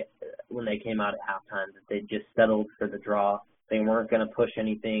seem like when they came out at halftime that they just settled for the draw. They weren't going to push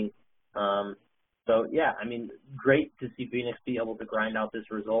anything. So, yeah, I mean, great to see Phoenix be able to grind out this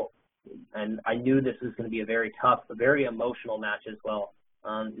result. And I knew this was going to be a very tough, a very emotional match as well.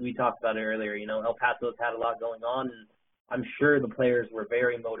 We talked about it earlier. El Paso's had a lot going on, and I'm sure the players were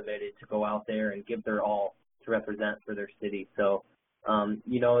very motivated to go out there and give their all to represent for their city. So, it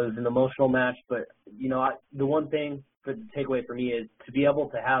was an emotional match. But, the one thing for the takeaway for me is to be able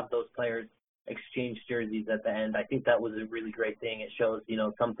to have those players exchange jerseys at the end. I think that was a really great thing. It shows,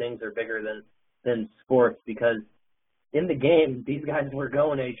 some things are bigger than sports, because in the game, these guys were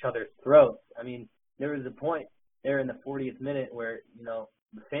going at each other's throats. I mean, there was a point there in the 40th minute where,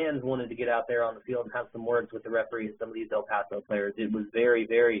 the fans wanted to get out there on the field and have some words with the referee and some of these El Paso players. It was very,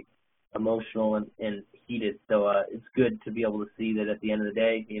 very emotional and heated. So it's good to be able to see that at the end of the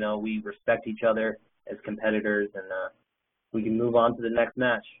day, we respect each other as competitors, and we can move on to the next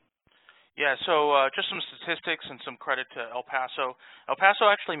match. Yeah, so just some statistics and some credit to El Paso. El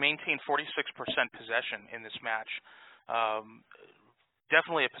Paso actually maintained 46% possession in this match.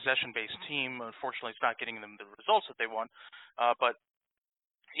 Definitely a possession-based team. Unfortunately, it's not getting them the results that they want. But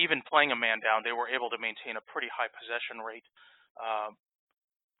even playing a man down, they were able to maintain a pretty high possession rate.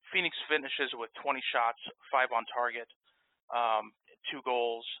 Phoenix finishes with 20 shots, 5 on target, 2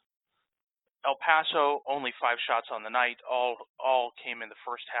 goals. El Paso, only 5 shots on the night. All came in the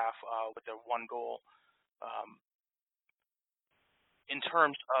first half with their 1 goal. In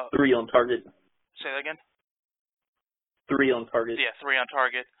terms of 3 on target. Say that again? 3 on target. Yeah, 3 on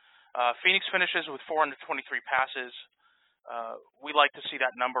target. Phoenix finishes with 423 passes. We like to see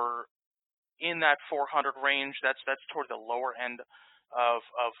that number in that 400 range. That's toward the lower end of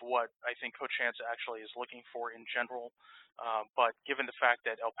what I think Coach Chance actually is looking for in general. But given the fact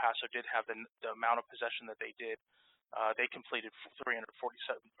that El Paso did have the amount of possession that they did, they completed 374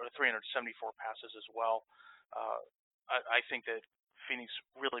 passes as well. I think that Phoenix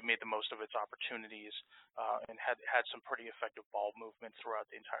really made the most of its opportunities and had some pretty effective ball movement throughout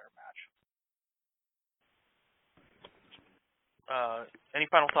the entire match. Any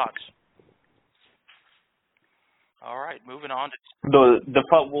final thoughts? All right, moving on.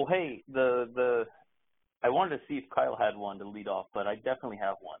 I wanted to see if Kyle had one to lead off, but I definitely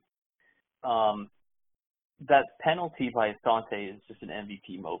have one. That penalty by Asante is just an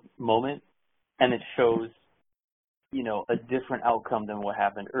MVP moment, and it shows, a different outcome than what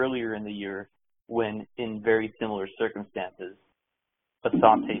happened earlier in the year when, in very similar circumstances,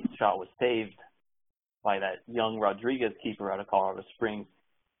 Asante's shot was saved by that young Rodriguez keeper out of Colorado Springs.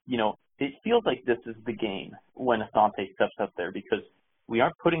 It feels like this is the game when Asante steps up there, because we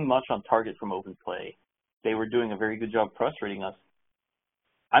aren't putting much on target from open play. They were doing a very good job frustrating us.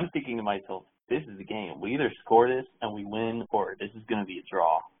 I'm thinking to myself, this is the game. We either score this and we win, or this is going to be a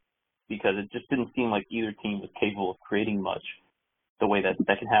draw, because it just didn't seem like either team was capable of creating much the way that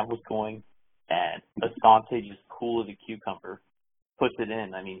second half was going. And Asante, just cool as a cucumber, puts it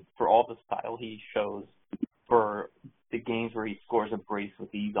in. I mean, for all the style he shows, for the games where he scores a brace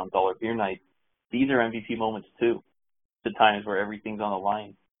with ease on Dollar Beer Night, these are MVP moments too. The times where everything's on the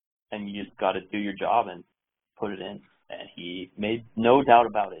line and you just got to do your job and put it in. And he made no doubt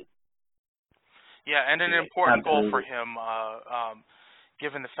about it. Yeah, and an important goal for him,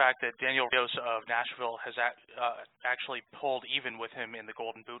 given the fact that Daniel Rios of Nashville has actually pulled even with him in the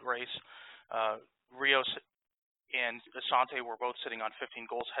Golden Boot race. Rios and Asante were both sitting on 15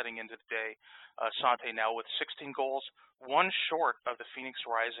 goals heading into the day. Asante now with 16 goals, 1 short of the Phoenix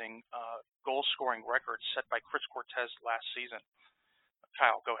Rising goal-scoring record set by Chris Cortez last season.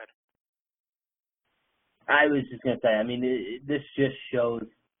 Kyle, go ahead. I was just going to say, I mean, this just shows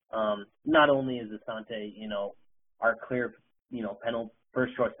not only is Asante, our clear,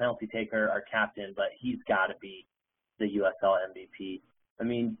 first choice penalty taker, our captain, but he's got to be the USL MVP. I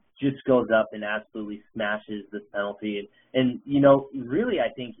mean, just goes up and absolutely smashes this penalty. And really, I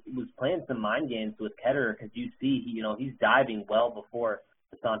think he was playing some mind games with Ketterer, because you see, he's diving well before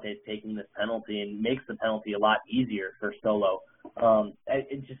Asante is taking this penalty and makes the penalty a lot easier for Solo.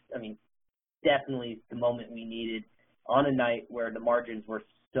 definitely the moment we needed on a night where the margins were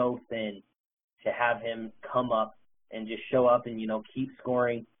so thin, to have him come up and just show up and, keep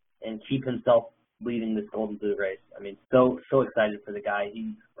scoring and keep himself leading this Golden Boot race. I mean, so excited for the guy.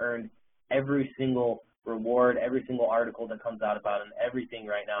 He's earned every single reward, every single article that comes out about him, everything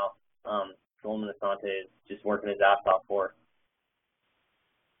right now. Romain Asante is just working his ass off for.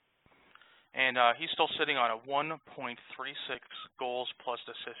 And he's still sitting on a 1.36 goals plus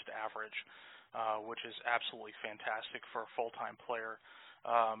assist average, which is absolutely fantastic for a full-time player.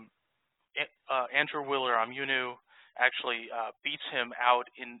 Andrew Wheeler Amunu actually beats him out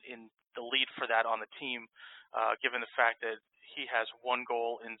in the lead for that on the team, given the fact that he has 1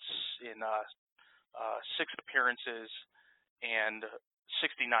 goal in 6 appearances and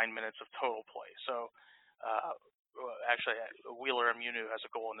 69 minutes of total play. So actually, Wheeler Amunu has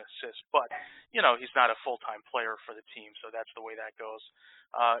a goal and assist, but he's not a full-time player for the team, so that's the way that goes.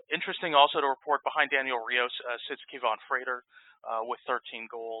 Interesting also to report, behind Daniel Rios sits Kevon Frater with 13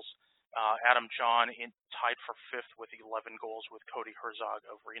 goals. Adam John tied for 5th with 11 goals with Cody Herzog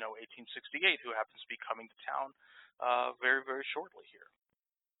of Reno 1868, who happens to be coming to town very, very shortly here.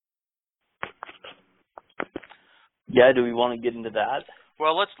 Yeah, do we want to get into that?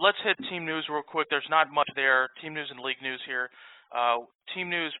 Well, let's hit team news real quick. There's not much there. Team news and league news here.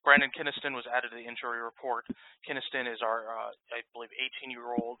 Team news, Brandon Kinniston was added to the injury report. Kinniston is our, I believe,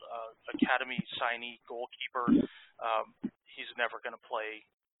 18-year-old academy signee goalkeeper. He's never going to play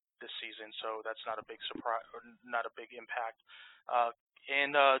this season, so that's not a big surprise, or not a big impact.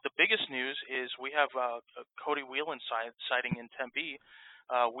 And the biggest news is we have Cody Whelan sighting in Tempe.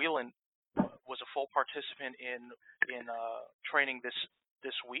 Whelan was a full participant in training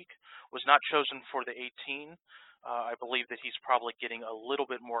this week, was not chosen for the 18. I believe that he's probably getting a little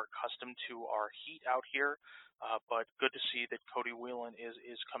bit more accustomed to our heat out here, but good to see that Cody Whelan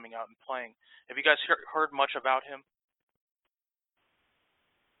is coming out and playing. Have you guys heard much about him?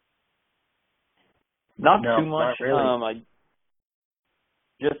 Not too much. Not really.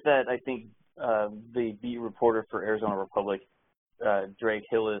 Just that I think the beat reporter for Arizona Republic, Drake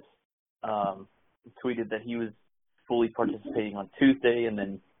Hillis, tweeted that he was fully participating on Tuesday, and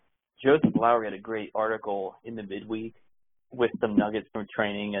then Joseph Lowry had a great article in the midweek with some nuggets from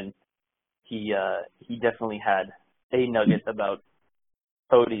training, and he definitely had a nugget about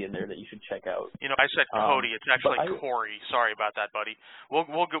Cody in there that you should check out. I said Cody. It's actually Corey. Sorry about that, buddy.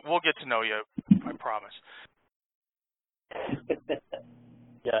 We'll get to know you. I promise.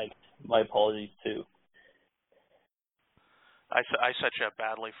 Yikes. My apologies too. I set you up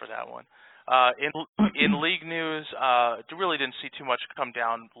badly for that one. In league news, really didn't see too much come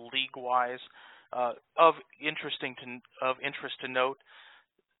down league-wise. Of interest to note,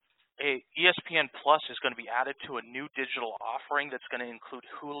 ESPN Plus is going to be added to a new digital offering that's going to include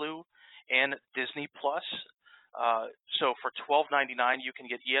Hulu and Disney Plus. So for $12.99, you can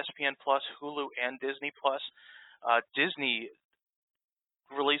get ESPN Plus, Hulu, and Disney Plus. Disney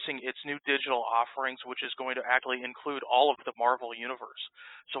releasing its new digital offerings, which is going to actually include all of the Marvel universe.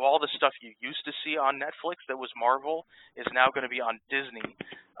 So all the stuff you used to see on Netflix that was Marvel is now going to be on Disney.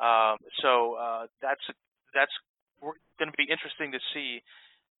 So that's going to be interesting to see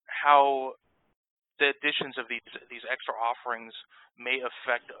how the additions of these extra offerings may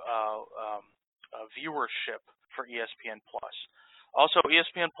affect viewership for ESPN Plus. Also,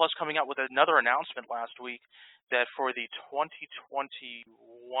 ESPN Plus coming out with another announcement last week that for the 2021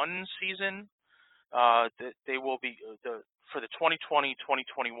 season, they will be for the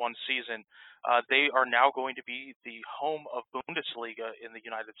 2020-2021 season, they are now going to be the home of Bundesliga in the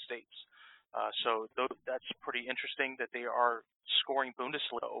United States. So that's pretty interesting that they are scoring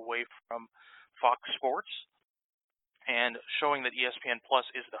Bundesliga away from Fox Sports and showing that ESPN Plus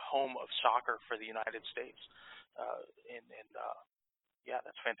is the home of soccer for the United States. Yeah,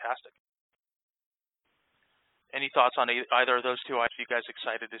 that's fantastic. Any thoughts on either of those two? Are you guys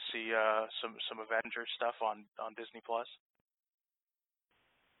excited to see some Avengers stuff on Disney Plus?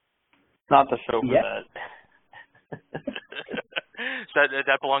 Not the show for Yeah. that. So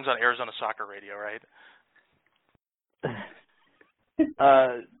that belongs on Arizona Soccer Radio, right?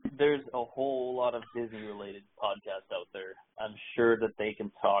 There's a whole lot of Disney-related podcasts out there. I'm sure that they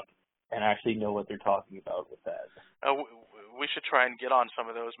can talk and actually know what they're talking about with that. We should try and get on some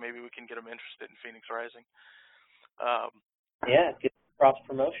of those. Maybe we can get them interested in Phoenix Rising. Yeah, get cross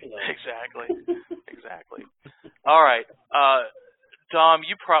promotion. Exactly. All right, Dom,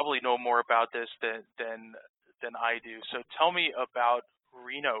 you probably know more about this than I do. So tell me about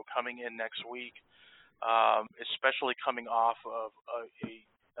Reno coming in next week, especially coming off of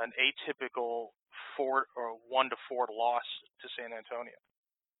an atypical 1-4 loss to San Antonio.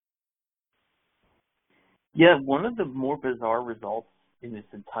 Yeah, one of the more bizarre results in this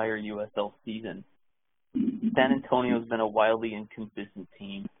entire USL season. San Antonio's been a wildly inconsistent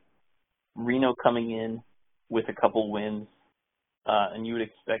team. Reno coming in with a couple wins, and you would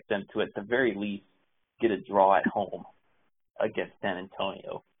expect them to, at the very least, get a draw at home against San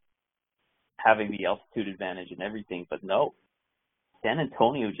Antonio, having the altitude advantage and everything. But no, San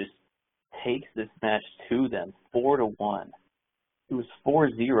Antonio just takes this match to them 4-1. It was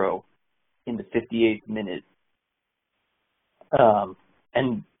 4-0 in the 58th minute.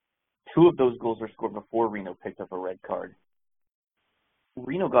 And two of those goals were scored before Reno picked up a red card.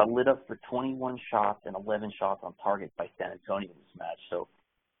 Reno got lit up for 21 shots and 11 shots on target by San Antonio in this match. So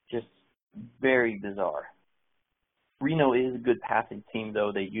just very bizarre. Reno is a good passing team,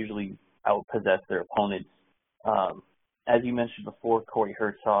 though. They usually outpossess their opponents. As you mentioned before, Corey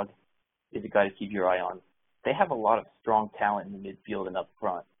Herzog is a guy to keep your eye on. They have a lot of strong talent in the midfield and up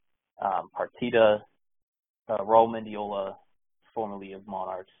front. Partida, Raul Mendiola, formerly of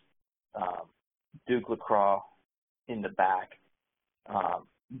Monarchs, Duke Lacroix in the back.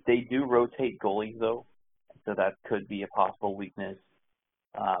 They do rotate goalies, though, so that could be a possible weakness.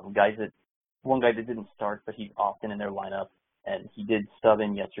 One guy that didn't start, but he's often in their lineup, and he did sub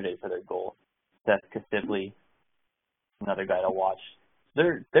in yesterday for their goal. Seth Kasipli, another guy to watch.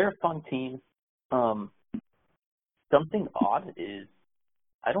 They're a fun team. Something odd is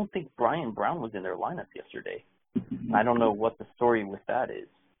I don't think Brian Brown was in their lineup yesterday. I don't know what the story with that is.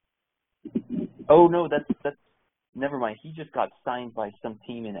 Oh no, that's never mind. He just got signed by some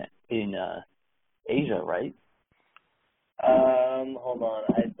team in Asia, right? Hold on.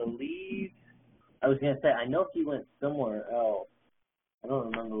 I was gonna say I know he went somewhere else. I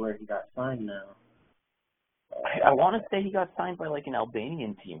don't remember where he got signed now. I want to say he got signed by like an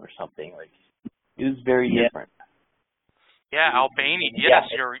Albanian team or something. Like it was very different. Yeah, Albania. Yes,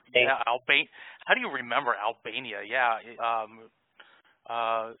 Albania. How do you remember Albania? Yeah,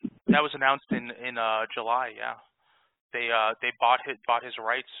 that was announced in July. Yeah, they bought his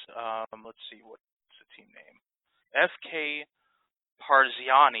rights. Let's see, what's the team name? FK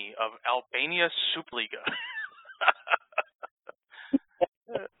Parziani of Albania Superliga.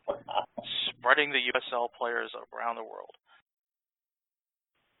 Spreading the USL players around the world.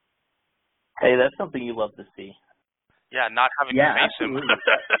 Hey, that's something you love to see. Yeah, not having to face him.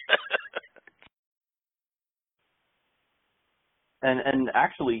 And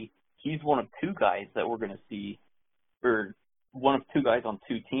actually, he's one of two guys that we're going to see, or one of two guys on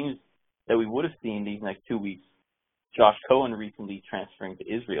two teams that we would have seen these next 2 weeks. Josh Cohen recently transferring to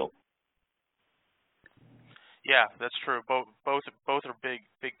Israel. Yeah, that's true. Both are big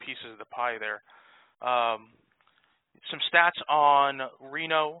pieces of the pie there. Some stats on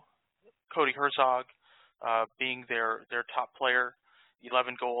Reno. Cody Herzog being their top player,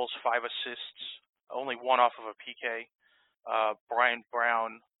 11 goals, 5 assists, only one off of a PK. Brian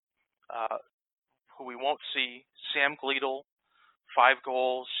Brown, who we won't see. Sam Gleadle, 5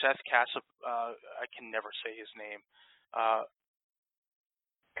 goals. Seth Kasip, I can never say his name.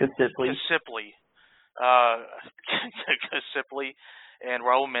 Kasipli. Kasipli and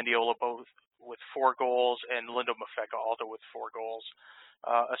Raul Mendiola both with 4 goals, and Lindo Mafeka also with 4 goals.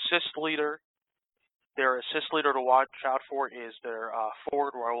 Assist leader. Their assist leader to watch out for is their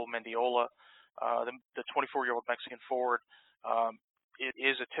forward, Raul Mendiola, the 24-year-old Mexican forward. It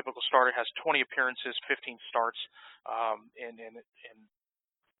is a typical starter, has 20 appearances, 15 starts, and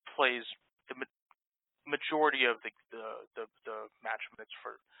plays the majority of the match minutes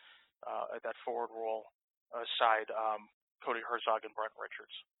for that forward role aside Cody Herzog and Brent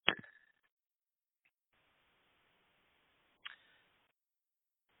Richards.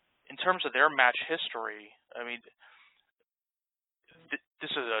 In terms of their match history, I mean,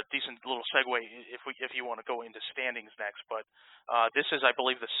 this is a decent little segue if you want to go into standings next. But this is, I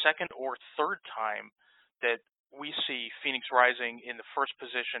believe, the second or third time that we see Phoenix Rising in the first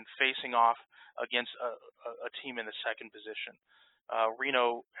position facing off against a team in the second position.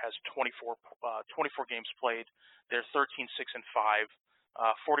 Reno has 24 games played. They're 13-6-5,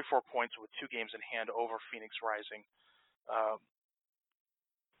 44 points with 2 games in hand over Phoenix Rising.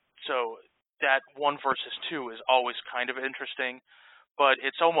 So that 1 versus 2 is always kind of interesting, but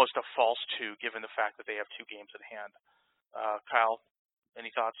it's almost a false 2 given the fact that they have 2 games in hand. Kyle,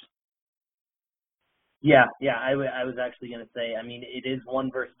 any thoughts? Yeah. I was actually going to say, I mean, it is 1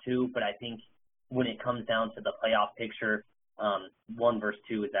 versus 2, but I think when it comes down to the playoff picture, 1 versus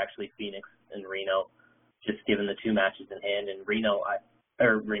 2 is actually Phoenix and Reno, just given the 2 matches in hand. And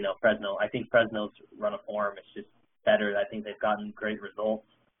Fresno. I think Fresno's run of form is just better. I think they've gotten great results.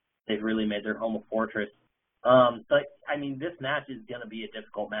 They've really made their home a fortress. But I mean, this match is going to be a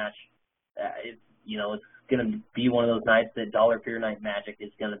difficult match. it's going to be one of those nights that dollar beer night magic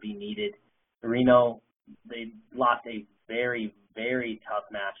is going to be needed. Reno, they lost a very, very tough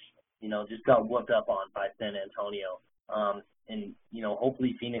match, just got whooped up on by San Antonio. And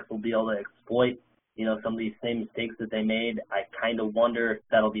hopefully Phoenix will be able to exploit, some of these same mistakes that they made. I kind of wonder if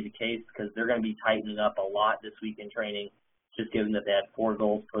that'll be the case because they're going to be tightening up a lot this week in training, just given that they had 4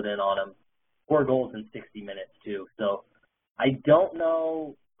 goals put in on them, 4 goals in 60 minutes too. So I don't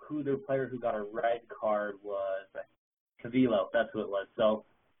know who their player who got a red card was. Cavillo, that's who it was. So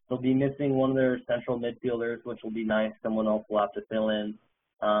they'll be missing one of their central midfielders, which will be nice. Someone else will have to fill in.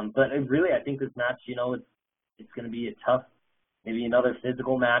 But I think this match, it's going to be a tough, maybe another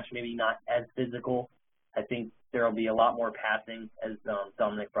physical match, maybe not as physical. I think there will be a lot more passing, as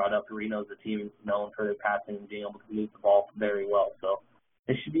Dominic brought up. Reno's a team known for their passing and being able to move the ball very well. So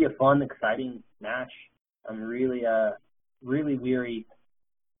this should be a fun, exciting match. I'm really weary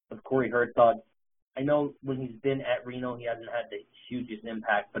of Corey Hertzog. I know when he's been at Reno, he hasn't had the hugest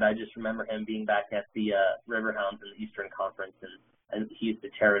impact, but I just remember him being back at the Riverhounds in the Eastern Conference, and he used to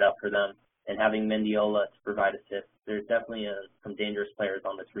tear it up for them. And having Mendiola to provide assists, there's definitely some dangerous players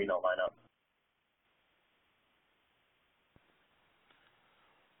on this Reno lineup.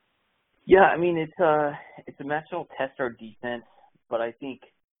 Yeah, I mean, it's a match that'll test our defense, but I think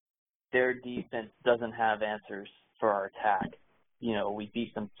their defense doesn't have answers for our attack. We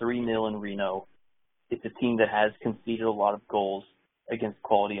beat them 3-0 in Reno. It's a team that has conceded a lot of goals against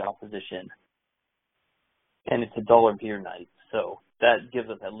quality opposition. And it's a dollar beer night, so that gives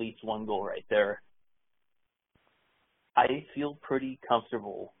us at least 1 goal right there. I feel pretty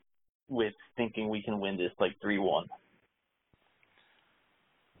comfortable with thinking we can win this 3-1.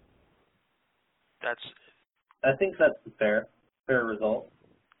 I think that's a fair result.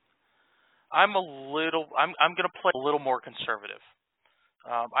 I'm going to play a little more conservative.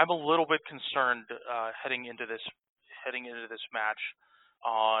 I'm a little bit concerned heading into this match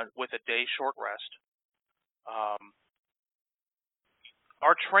with a day short rest.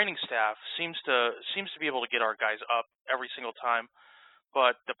 Our training staff seems to be able to get our guys up every single time,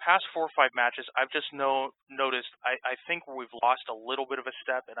 but the past 4 or 5 matches, I've just noticed. I think we've lost a little bit of a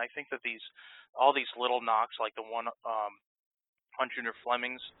step, and I think that all these little knocks, like the one on Junior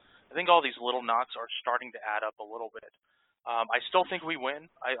Flemings, I think all these little knocks are starting to add up a little bit. I still think we win.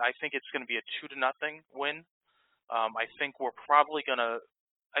 I think it's going to be a 2-0 win. I think we're probably going to.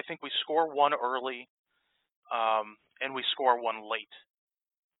 I think we score 1 early, and we score 1 late,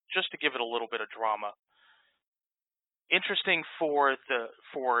 just to give it a little bit of drama. Interesting for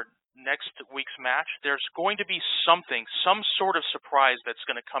next week's match, there's going to be some sort of surprise that's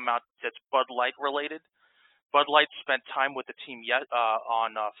going to come out that's Bud Light related. Bud Light spent time with the team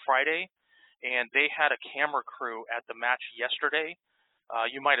on Friday, and they had a camera crew at the match yesterday.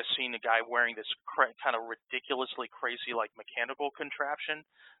 You might have seen a guy wearing this kind of ridiculously crazy mechanical contraption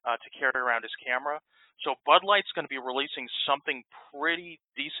to carry around his camera. So Bud Light's going to be releasing something pretty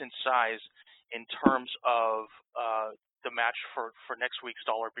decent size in terms of the match for next week's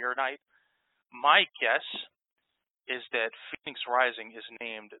Dollar Beer Night. My guess is that Phoenix Rising is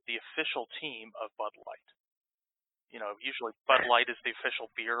named the official team of Bud Light. Usually Bud Light is the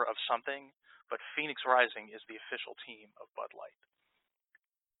official beer of something, but Phoenix Rising is the official team of Bud Light.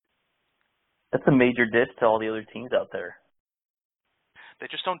 That's a major diss to all the other teams out there. They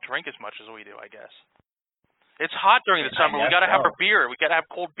just don't drink as much as we do, I guess. It's hot during the summer. We got to have our beer. We got to have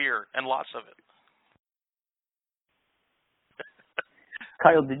cold beer and lots of it.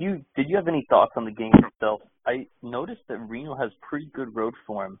 Kyle, did you have any thoughts on the game itself? I noticed that Reno has pretty good road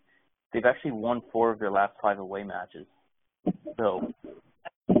form. They've actually won 4 of their last 5 away matches. So,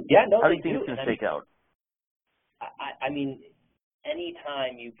 how do you think it's going to shake out? I mean,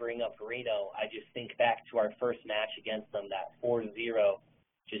 anytime you bring up Reno, I just think back to our first match against them, that 4-0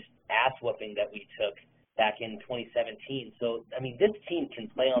 just ass whooping that we took back in 2017. So, I mean, this team can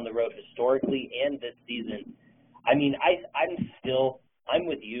play on the road historically and this season. I mean, I'm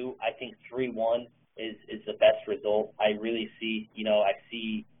with you. I think 3-1 is the best result. I really see, I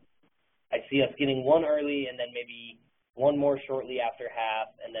see us getting 1 early and then maybe 1 more shortly after half,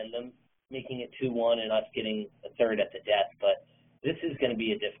 and then them making it 2-1 and us getting a third at the death. But this is going to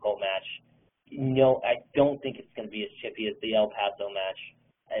be a difficult match. I don't think it's going to be as chippy as the El Paso match.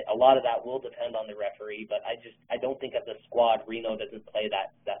 A lot of that will depend on the referee, but I don't think as a squad Reno doesn't play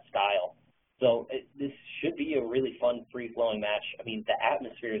that style. So this should be a really fun, free-flowing match. I mean, the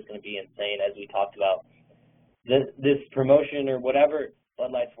atmosphere is going to be insane, as we talked about. This promotion or whatever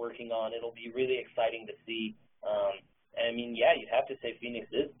Bud Light's working on, it'll be really exciting to see. And I mean, yeah, you'd have to say Phoenix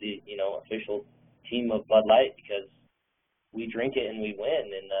is the official team of Bud Light because we drink it and we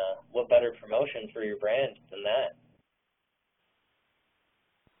win. And what better promotion for your brand than that?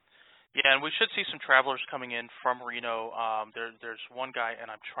 Yeah, and we should see some travelers coming in from Reno. There's one guy, and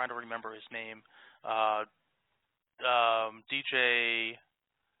I'm trying to remember his name. DJ.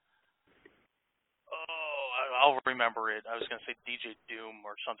 Oh, I'll remember it. I was going to say DJ Doom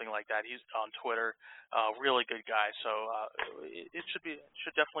or something like that. He's on Twitter. Really good guy. So it should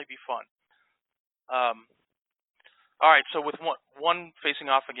definitely be fun. All right. So with one facing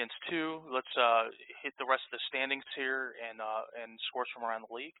off against two, let's hit the rest of the standings here and scores from around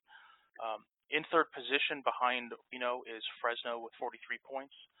the league. In third position behind is Fresno with 43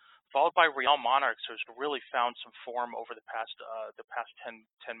 points, followed by Real Monarchs, who's really found some form over the past 10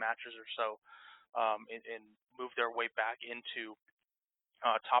 matches or so, and moved their way back into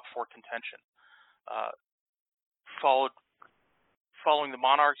top four contention. Following the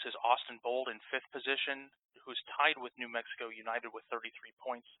Monarchs is Austin Bold in fifth position, who's tied with New Mexico United with 33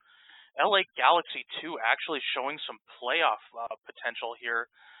 points. LA Galaxy 2 actually showing some playoff potential here.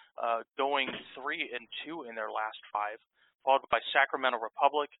 Going 3-2 in their last 5, followed by Sacramento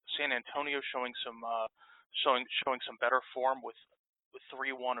Republic, San Antonio showing some better form with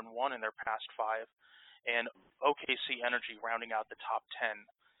 3-1-1 in their past 5, and OKC Energy rounding out the top 10.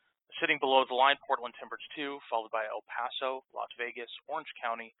 Sitting below the line, Portland Timbers 2, followed by El Paso, Las Vegas, Orange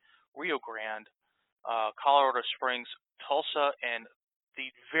County, Rio Grande, Colorado Springs, Tulsa, and the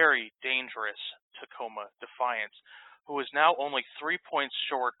very dangerous Tacoma Defiance, who is now only 3 points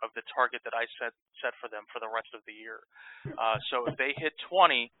short of the target that I set for them for the rest of the year. So if they hit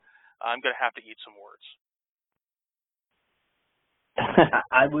 20, I'm going to have to eat some words.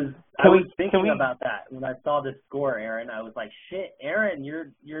 I was thinking about that when I saw the score, Aaron. I was like, "Shit, Aaron,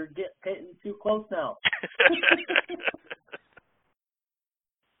 you're getting too close now."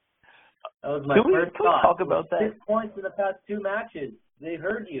 That was my first thought. Can we talk about that? 6 points in the past 2 matches. They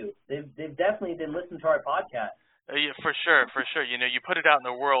heard you. They've definitely been listening to our podcast. Yeah, for sure. You put it out in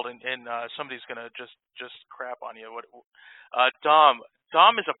the world, and somebody's gonna just crap on you.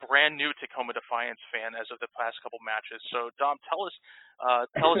 Dom is a brand new Tacoma Defiance fan as of the past couple matches. So Dom, tell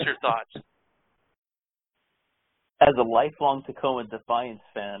us your thoughts. As a lifelong Tacoma Defiance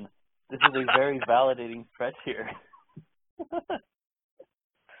fan, this is a very validating stretch here.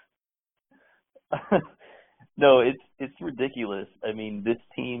 No, it's ridiculous. I mean, this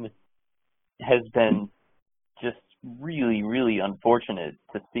team has been just really, really unfortunate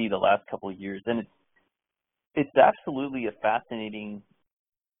to see the last couple of years, and it's absolutely a fascinating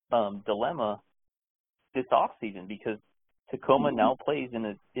dilemma this off season, because Tacoma now plays in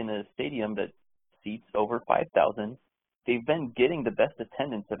a stadium that seats over 5,000. They've been getting the best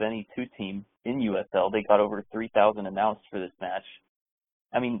attendance of any 2 team in USL. They got over 3,000 announced for this match.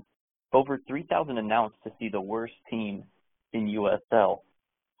 I mean, over 3,000 announced to see the worst team in USL.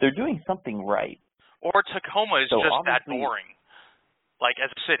 They're doing something right. Or Tacoma is just that boring, like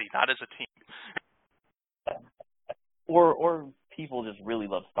as a city, not as a team. Or people just really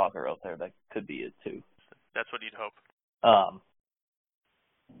love soccer out there. That could be it too. That's what you'd hope.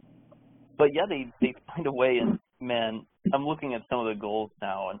 But yeah, they find a way, and man, I'm looking at some of the goals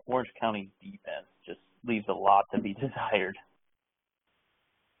now, and Orange County's defense just leaves a lot to be desired.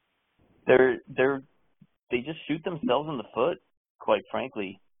 They just shoot themselves in the foot, quite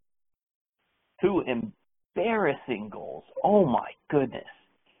frankly. 2 embarrassing goals. Oh my goodness.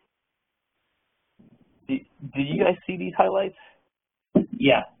 Did you guys see these highlights?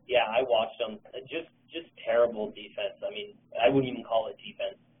 Yeah, I watched them. Just terrible defense. I mean, I wouldn't even call it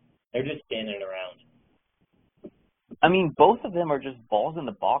defense. They're just standing around. I mean, both of them are just balls in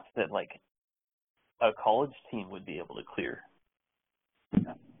the box that like a college team would be able to clear.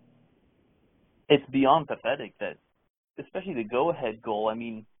 It's beyond pathetic that, especially the go-ahead goal, I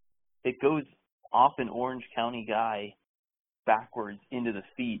mean, it goes off an Orange County guy backwards into the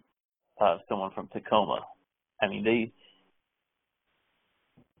feet of someone from Tacoma. I mean,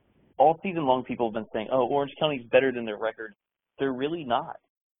 all season long people have been saying, oh, Orange County's better than their record. They're really not.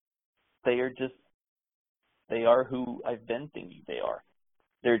 They are who I've been thinking they are.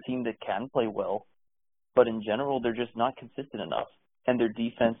 They're a team that can play well, but in general, they're just not consistent enough, and their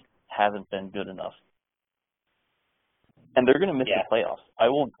defense hasn't been good enough. And they're going to miss the playoffs. I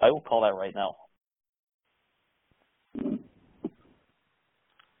will call that right now.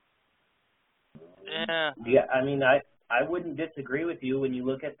 Yeah, I mean, I wouldn't disagree with you. When you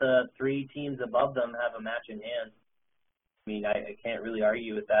look at the 3 teams above them have a match in hand, I mean, I can't really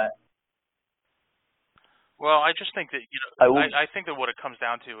argue with that. Well, I just think that I think that what it comes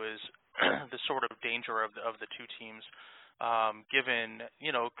down to is the sort of danger of the 2 teams, given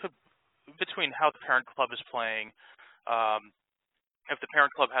between how the parent club is playing, If the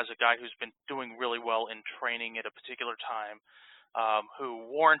parent club has a guy who's been doing really well in training at a particular time, who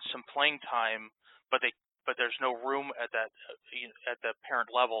warrants some playing time, but there's no room at the parent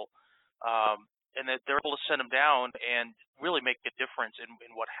level, and that they're able to send him down and really make a difference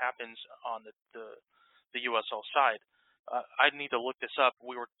in what happens on the USL side. I need to look this up.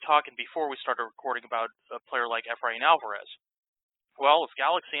 We were talking before we started recording about a player like Efrain Alvarez. Well, if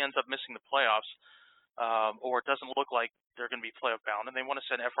Galaxy ends up missing the playoffs, or it doesn't look like they're going to be playoff bound, and they want to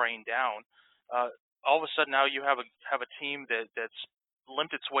send Efrain down, all of a sudden now you have a team that's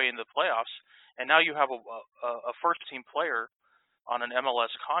limped its way into the playoffs, and now you have a first team player on an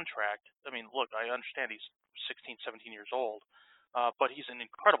MLS contract. I mean, look, I understand he's 16, 17 years old, but he's an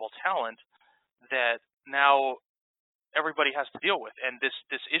incredible talent that now everybody has to deal with. And this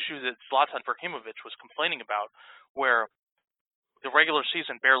issue that Zlatan Ibrahimovic was complaining about, where the regular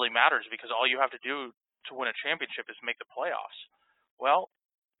season barely matters because all you have to do to win a championship is make the playoffs. Well,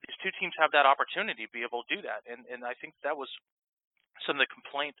 these two teams have that opportunity to be able to do that. And I think that was some of the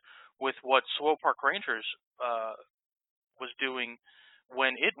complaint with what Swope Park Rangers was doing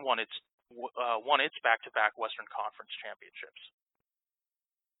when it won its back-to-back Western Conference championships.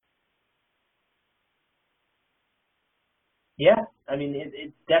 Yeah, I mean,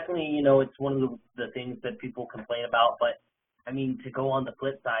 it's definitely, it's one of the things that people complain about. But, I mean, to go on the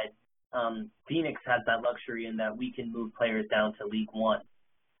flip side, Phoenix has that luxury in that we can move players down to League One.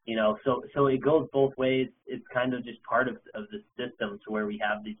 So it goes both ways. It's kind of just part of the system to where we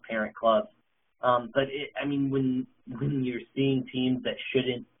have these parent clubs. But when you're seeing teams that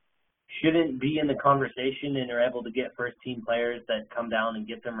shouldn't be in the conversation and are able to get first team players that come down and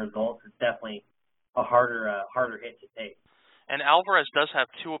get them results, it's definitely a harder hit to take. And Alvarez does have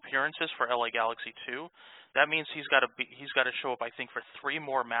 2 appearances for LA Galaxy 2. That means he's got to show up, I think, for 3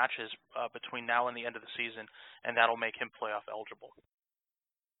 more matches between now and the end of the season, and that'll make him playoff eligible.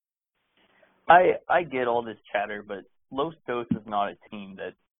 I get all this chatter, but Los Dos is not a team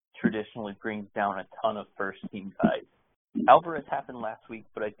that traditionally brings down a ton of first-team guys. Alvarez happened last week,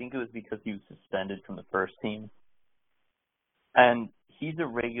 but I think it was because he was suspended from the first team. And he's a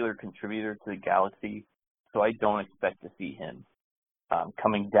regular contributor to the Galaxy, so I don't expect to see him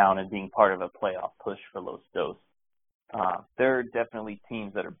coming down and being part of a playoff push for Los Dos. There are definitely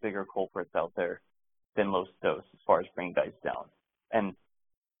teams that are bigger culprits out there than Los Dos as far as bringing guys down. And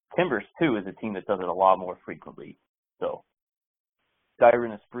Timbers, too, is a team that does it a lot more frequently. So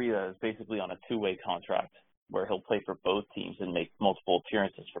Dairon Esprilla is basically on a 2-way contract where he'll play for both teams and make multiple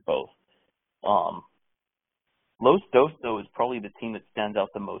appearances for both. Los Dos, though, is probably the team that stands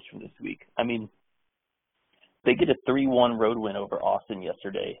out the most from this week. I mean, they get a 3-1 road win over Austin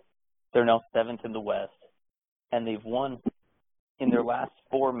yesterday. They're now 7th in the West, and they've won in their last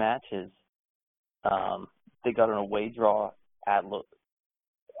 4 matches. They got an away draw at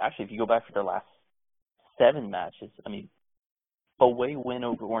Actually, if you go back for their last 7 matches, I mean, away win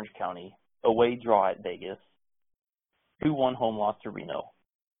over Orange County, away draw at Vegas, 2-1 home loss to Reno,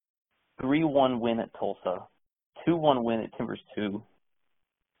 3-1 win at Tulsa, 2-1 win at Timbers 2,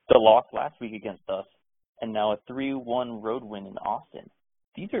 the loss last week against us, and now a 3-1 road win in Austin.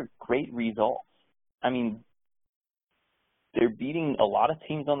 These are great results. I mean, they're beating a lot of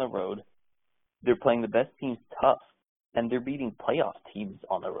teams on the road. They're playing the best teams tough, and they're beating playoff teams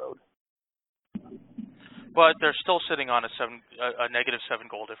on the road. But they're still sitting on a negative 7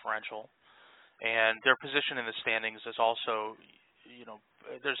 goal differential, and their position in the standings is also,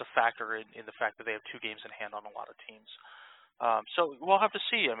 there's a factor in the fact that they have 2 games in hand on a lot of teams. So we'll have to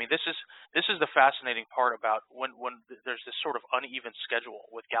see. I mean, this is the fascinating part about when there's this sort of uneven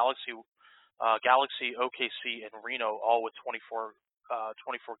schedule with Galaxy, OKC, and Reno all with 24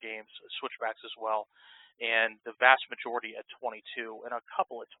 games, switchbacks as well, and the vast majority at 22 and a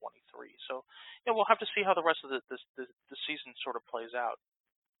couple at 23. So we'll have to see how the rest of the season sort of plays out.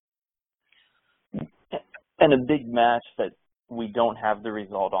 And a big match that we don't have the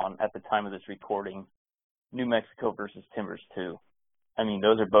result on at the time of this recording, New Mexico versus Timbers 2. I mean,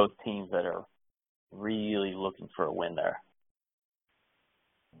 those are both teams that are really looking for a win there.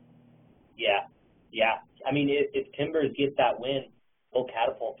 Yeah. I mean, if Timbers get that win, they'll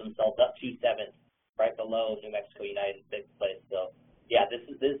catapult themselves up to 7th, right below New Mexico United in 6th place. So, yeah,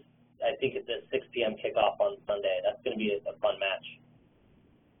 this. I think it's a 6 p.m. kickoff on Sunday. That's going to be a fun match.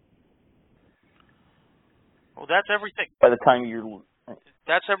 Well, that's everything. By the time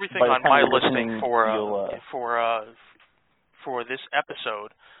That's everything on my listing for this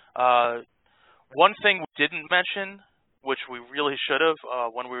episode. One thing we didn't mention, which we really should have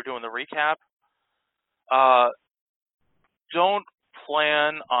when we were doing the recap, don't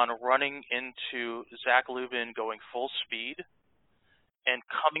plan on running into Zach Lubin going full speed and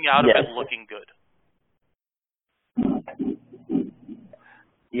coming out of Yes. it looking good?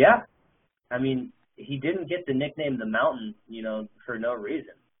 Yeah. I mean, he didn't get the nickname the Mountain, for no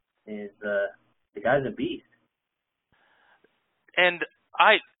reason. The guy's a beast. And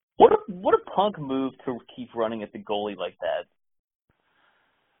what a punk move to keep running at the goalie like that.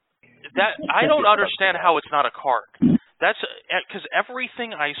 I don't understand how it's not a card. That's because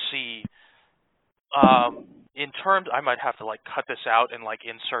everything I see, in terms, I might have to cut this out and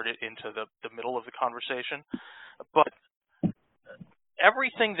insert it into the middle of the conversation, but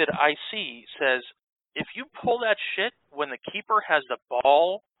everything that I see says if you pull that shit when the keeper has the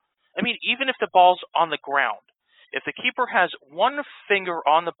ball, I mean, even if the ball's on the ground, if the keeper has one finger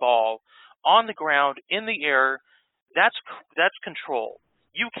on the ball, on the ground, in the air, that's control.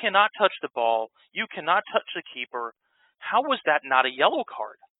 You cannot touch the ball. You cannot touch the keeper. How was that not a yellow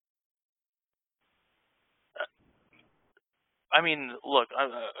card? I mean, look,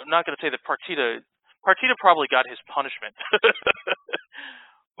 I'm not going to say that Partita probably got his punishment,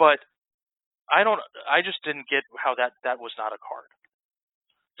 but I just didn't get how that was not a card.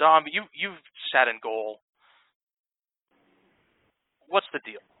 Dom, you've sat in goal. What's the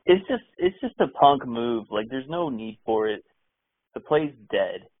deal? It's just a punk move. There's no need for it. The play's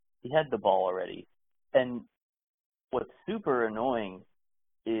dead. He had the ball already. And what's super annoying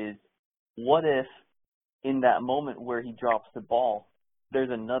is what if in that moment where he drops the ball, there's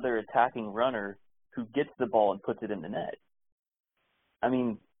another attacking runner who gets the ball and puts it in the net? I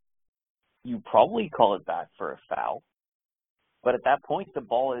mean, you probably call it back for a foul. But at that point, the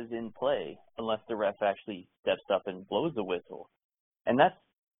ball is in play unless the ref actually steps up and blows the whistle. And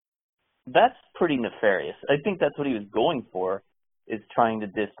that's pretty nefarious. I think that's what he was going for, is trying to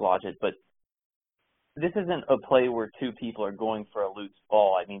dislodge it. But this isn't a play where two people are going for a loose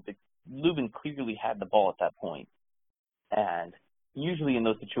ball. I mean, Lubin clearly had the ball at that point. And usually in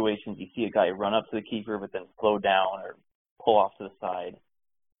those situations, you see a guy run up to the keeper but then slow down or pull off to the side.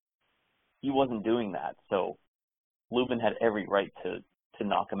 He wasn't doing that. So Lubin had every right to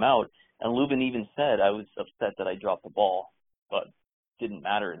knock him out. And Lubin even said, I was upset that I dropped the ball, but didn't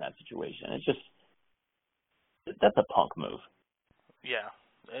matter in that situation. It's just, that's a punk move. Yeah.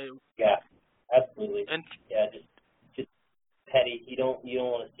 Yeah, absolutely. And yeah, just petty. You don't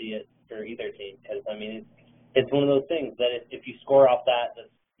want to see it for either team, because I mean it's one of those things that if you score off that's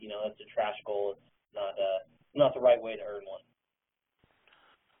a trash goal. It's not the right way to earn one.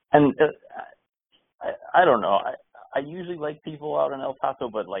 And I don't know. I usually like people out in El Paso,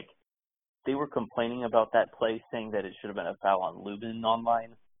 but they were complaining about that play, saying that it should have been a foul on Lubin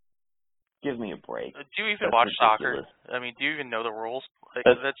online. Give me a break. Do you even watch soccer? I mean, do you even know the rules?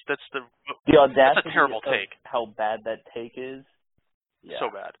 That's the audacity. That's a terrible take. How bad that take is. Yeah. So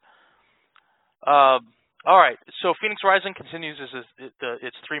bad. All right. So Phoenix Rising continues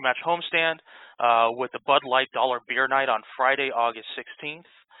its 3-match homestand with the Bud Light Dollar Beer Night on Friday, August 16th.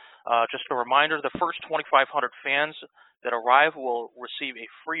 Just a reminder, the first 2,500 fans that arrive will receive a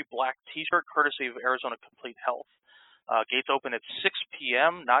free black T-shirt courtesy of Arizona Complete Health. Gates open at 6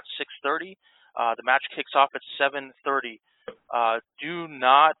 p.m., not 6:30. The match kicks off at 7:30. Do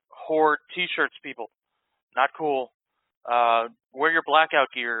not hoard T-shirts, people. Not cool. Wear your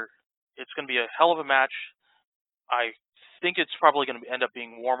blackout gear. It's going to be a hell of a match. I think it's probably going to end up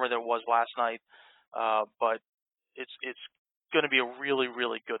being warmer than it was last night, but it's going to be a really,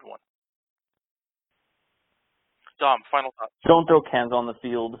 really good one. Dom, final thoughts. Don't throw cans on the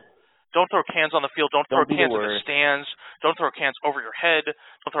field. Don't throw cans on the field. Don't throw cans in the worst. stands. Don't throw cans over your head.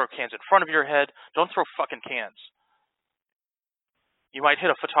 Don't throw cans in front of your head. Don't throw fucking cans. You might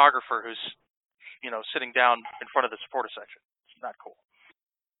hit a photographer who's, sitting down in front of the supporter section. It's not cool.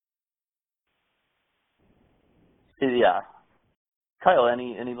 Yeah. Kyle,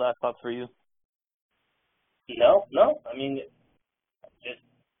 any last thoughts for you? No. I mean, just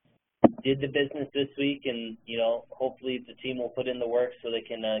did the business this week, and hopefully the team will put in the work so they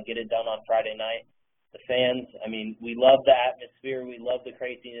can get it done on Friday night. The fans, I mean, we love the atmosphere, we love the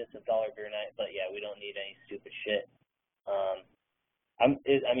craziness of Dollar Beer Night, but yeah, we don't need any stupid shit.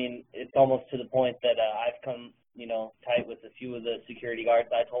 It's almost to the point that I've come, tight with a few of the security guards.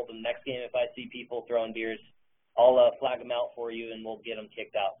 I told them next game if I see people throwing beers, I'll flag them out for you and we'll get them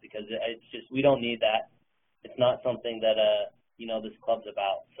kicked out, because it's just, we don't need that. It's not something that this club's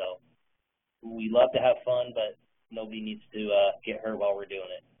about. So we love to have fun, but nobody needs to get hurt while we're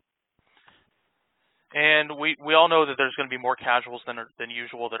doing it. And we all know that there's going to be more casuals than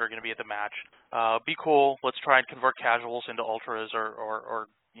usual that are going to be at the match. Be cool. Let's try and convert casuals into ultras or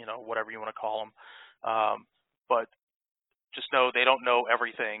whatever you want to call them. But just know they don't know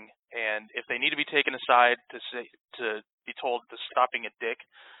everything, and if they need to be taken aside to be told to stop being a dick,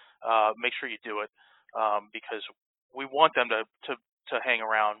 make sure you do it, because we want them to hang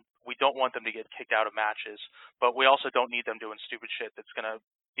around. We don't want them to get kicked out of matches, but we also don't need them doing stupid shit that's going to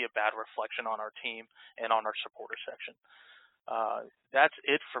be a bad reflection on our team and on our supporter section. That's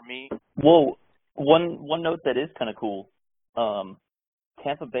it for me. Whoa, one note that is kind of cool.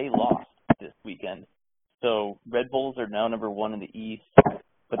 Tampa Bay lost this weekend. So Red Bulls are now number 1 in the East,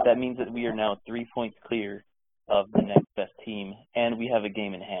 but that means that we are now 3 points clear of the next best team, and we have a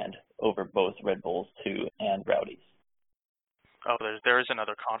game in hand over both Red Bulls 2 and Rowdies. Oh, there is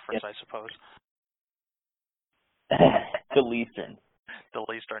another conference, I suppose. The Leastern. The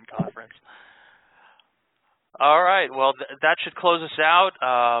Leastern Conference. All right, well, that should close us out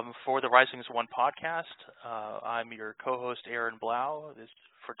for the Rising as One podcast. I'm your co-host, Aaron Blau. This is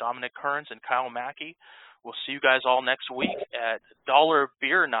for Dominic Kearns and Kyle Mackey. We'll see you guys all next week at Dollar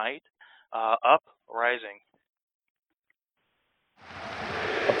Beer Night, Up Rising.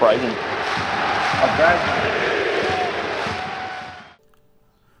 Uprising.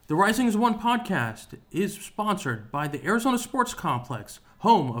 The Rising as One podcast is sponsored by the Arizona Sports Complex,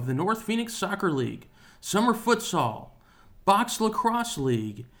 home of the North Phoenix Soccer League, Summer Futsal, Box Lacrosse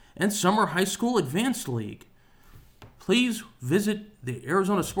League, and Summer High School Advanced League. Please visit the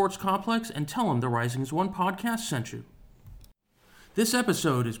Arizona Sports Complex and tell them the Rising as One podcast sent you. This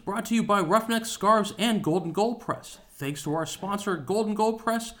episode is brought to you by Roughneck Scarves and Golden Gold Press. Thanks to our sponsor, Golden Gold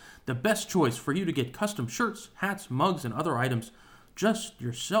Press, the best choice for you to get custom shirts, hats, mugs, and other items, just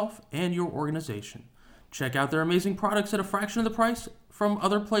yourself and your organization. Check out their amazing products at a fraction of the price from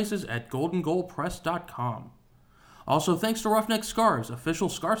other places at goldengoldpress.com. Also, thanks to Roughneck Scarves, official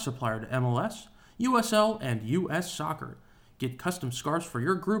scarf supplier to MLS, USL, and US Soccer. Get custom scarves for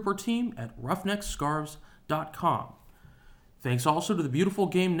your group or team at roughneckscarves.com. Thanks also to the Beautiful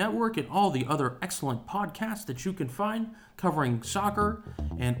Game Network and all the other excellent podcasts that you can find covering soccer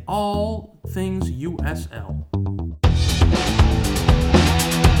and all things USL.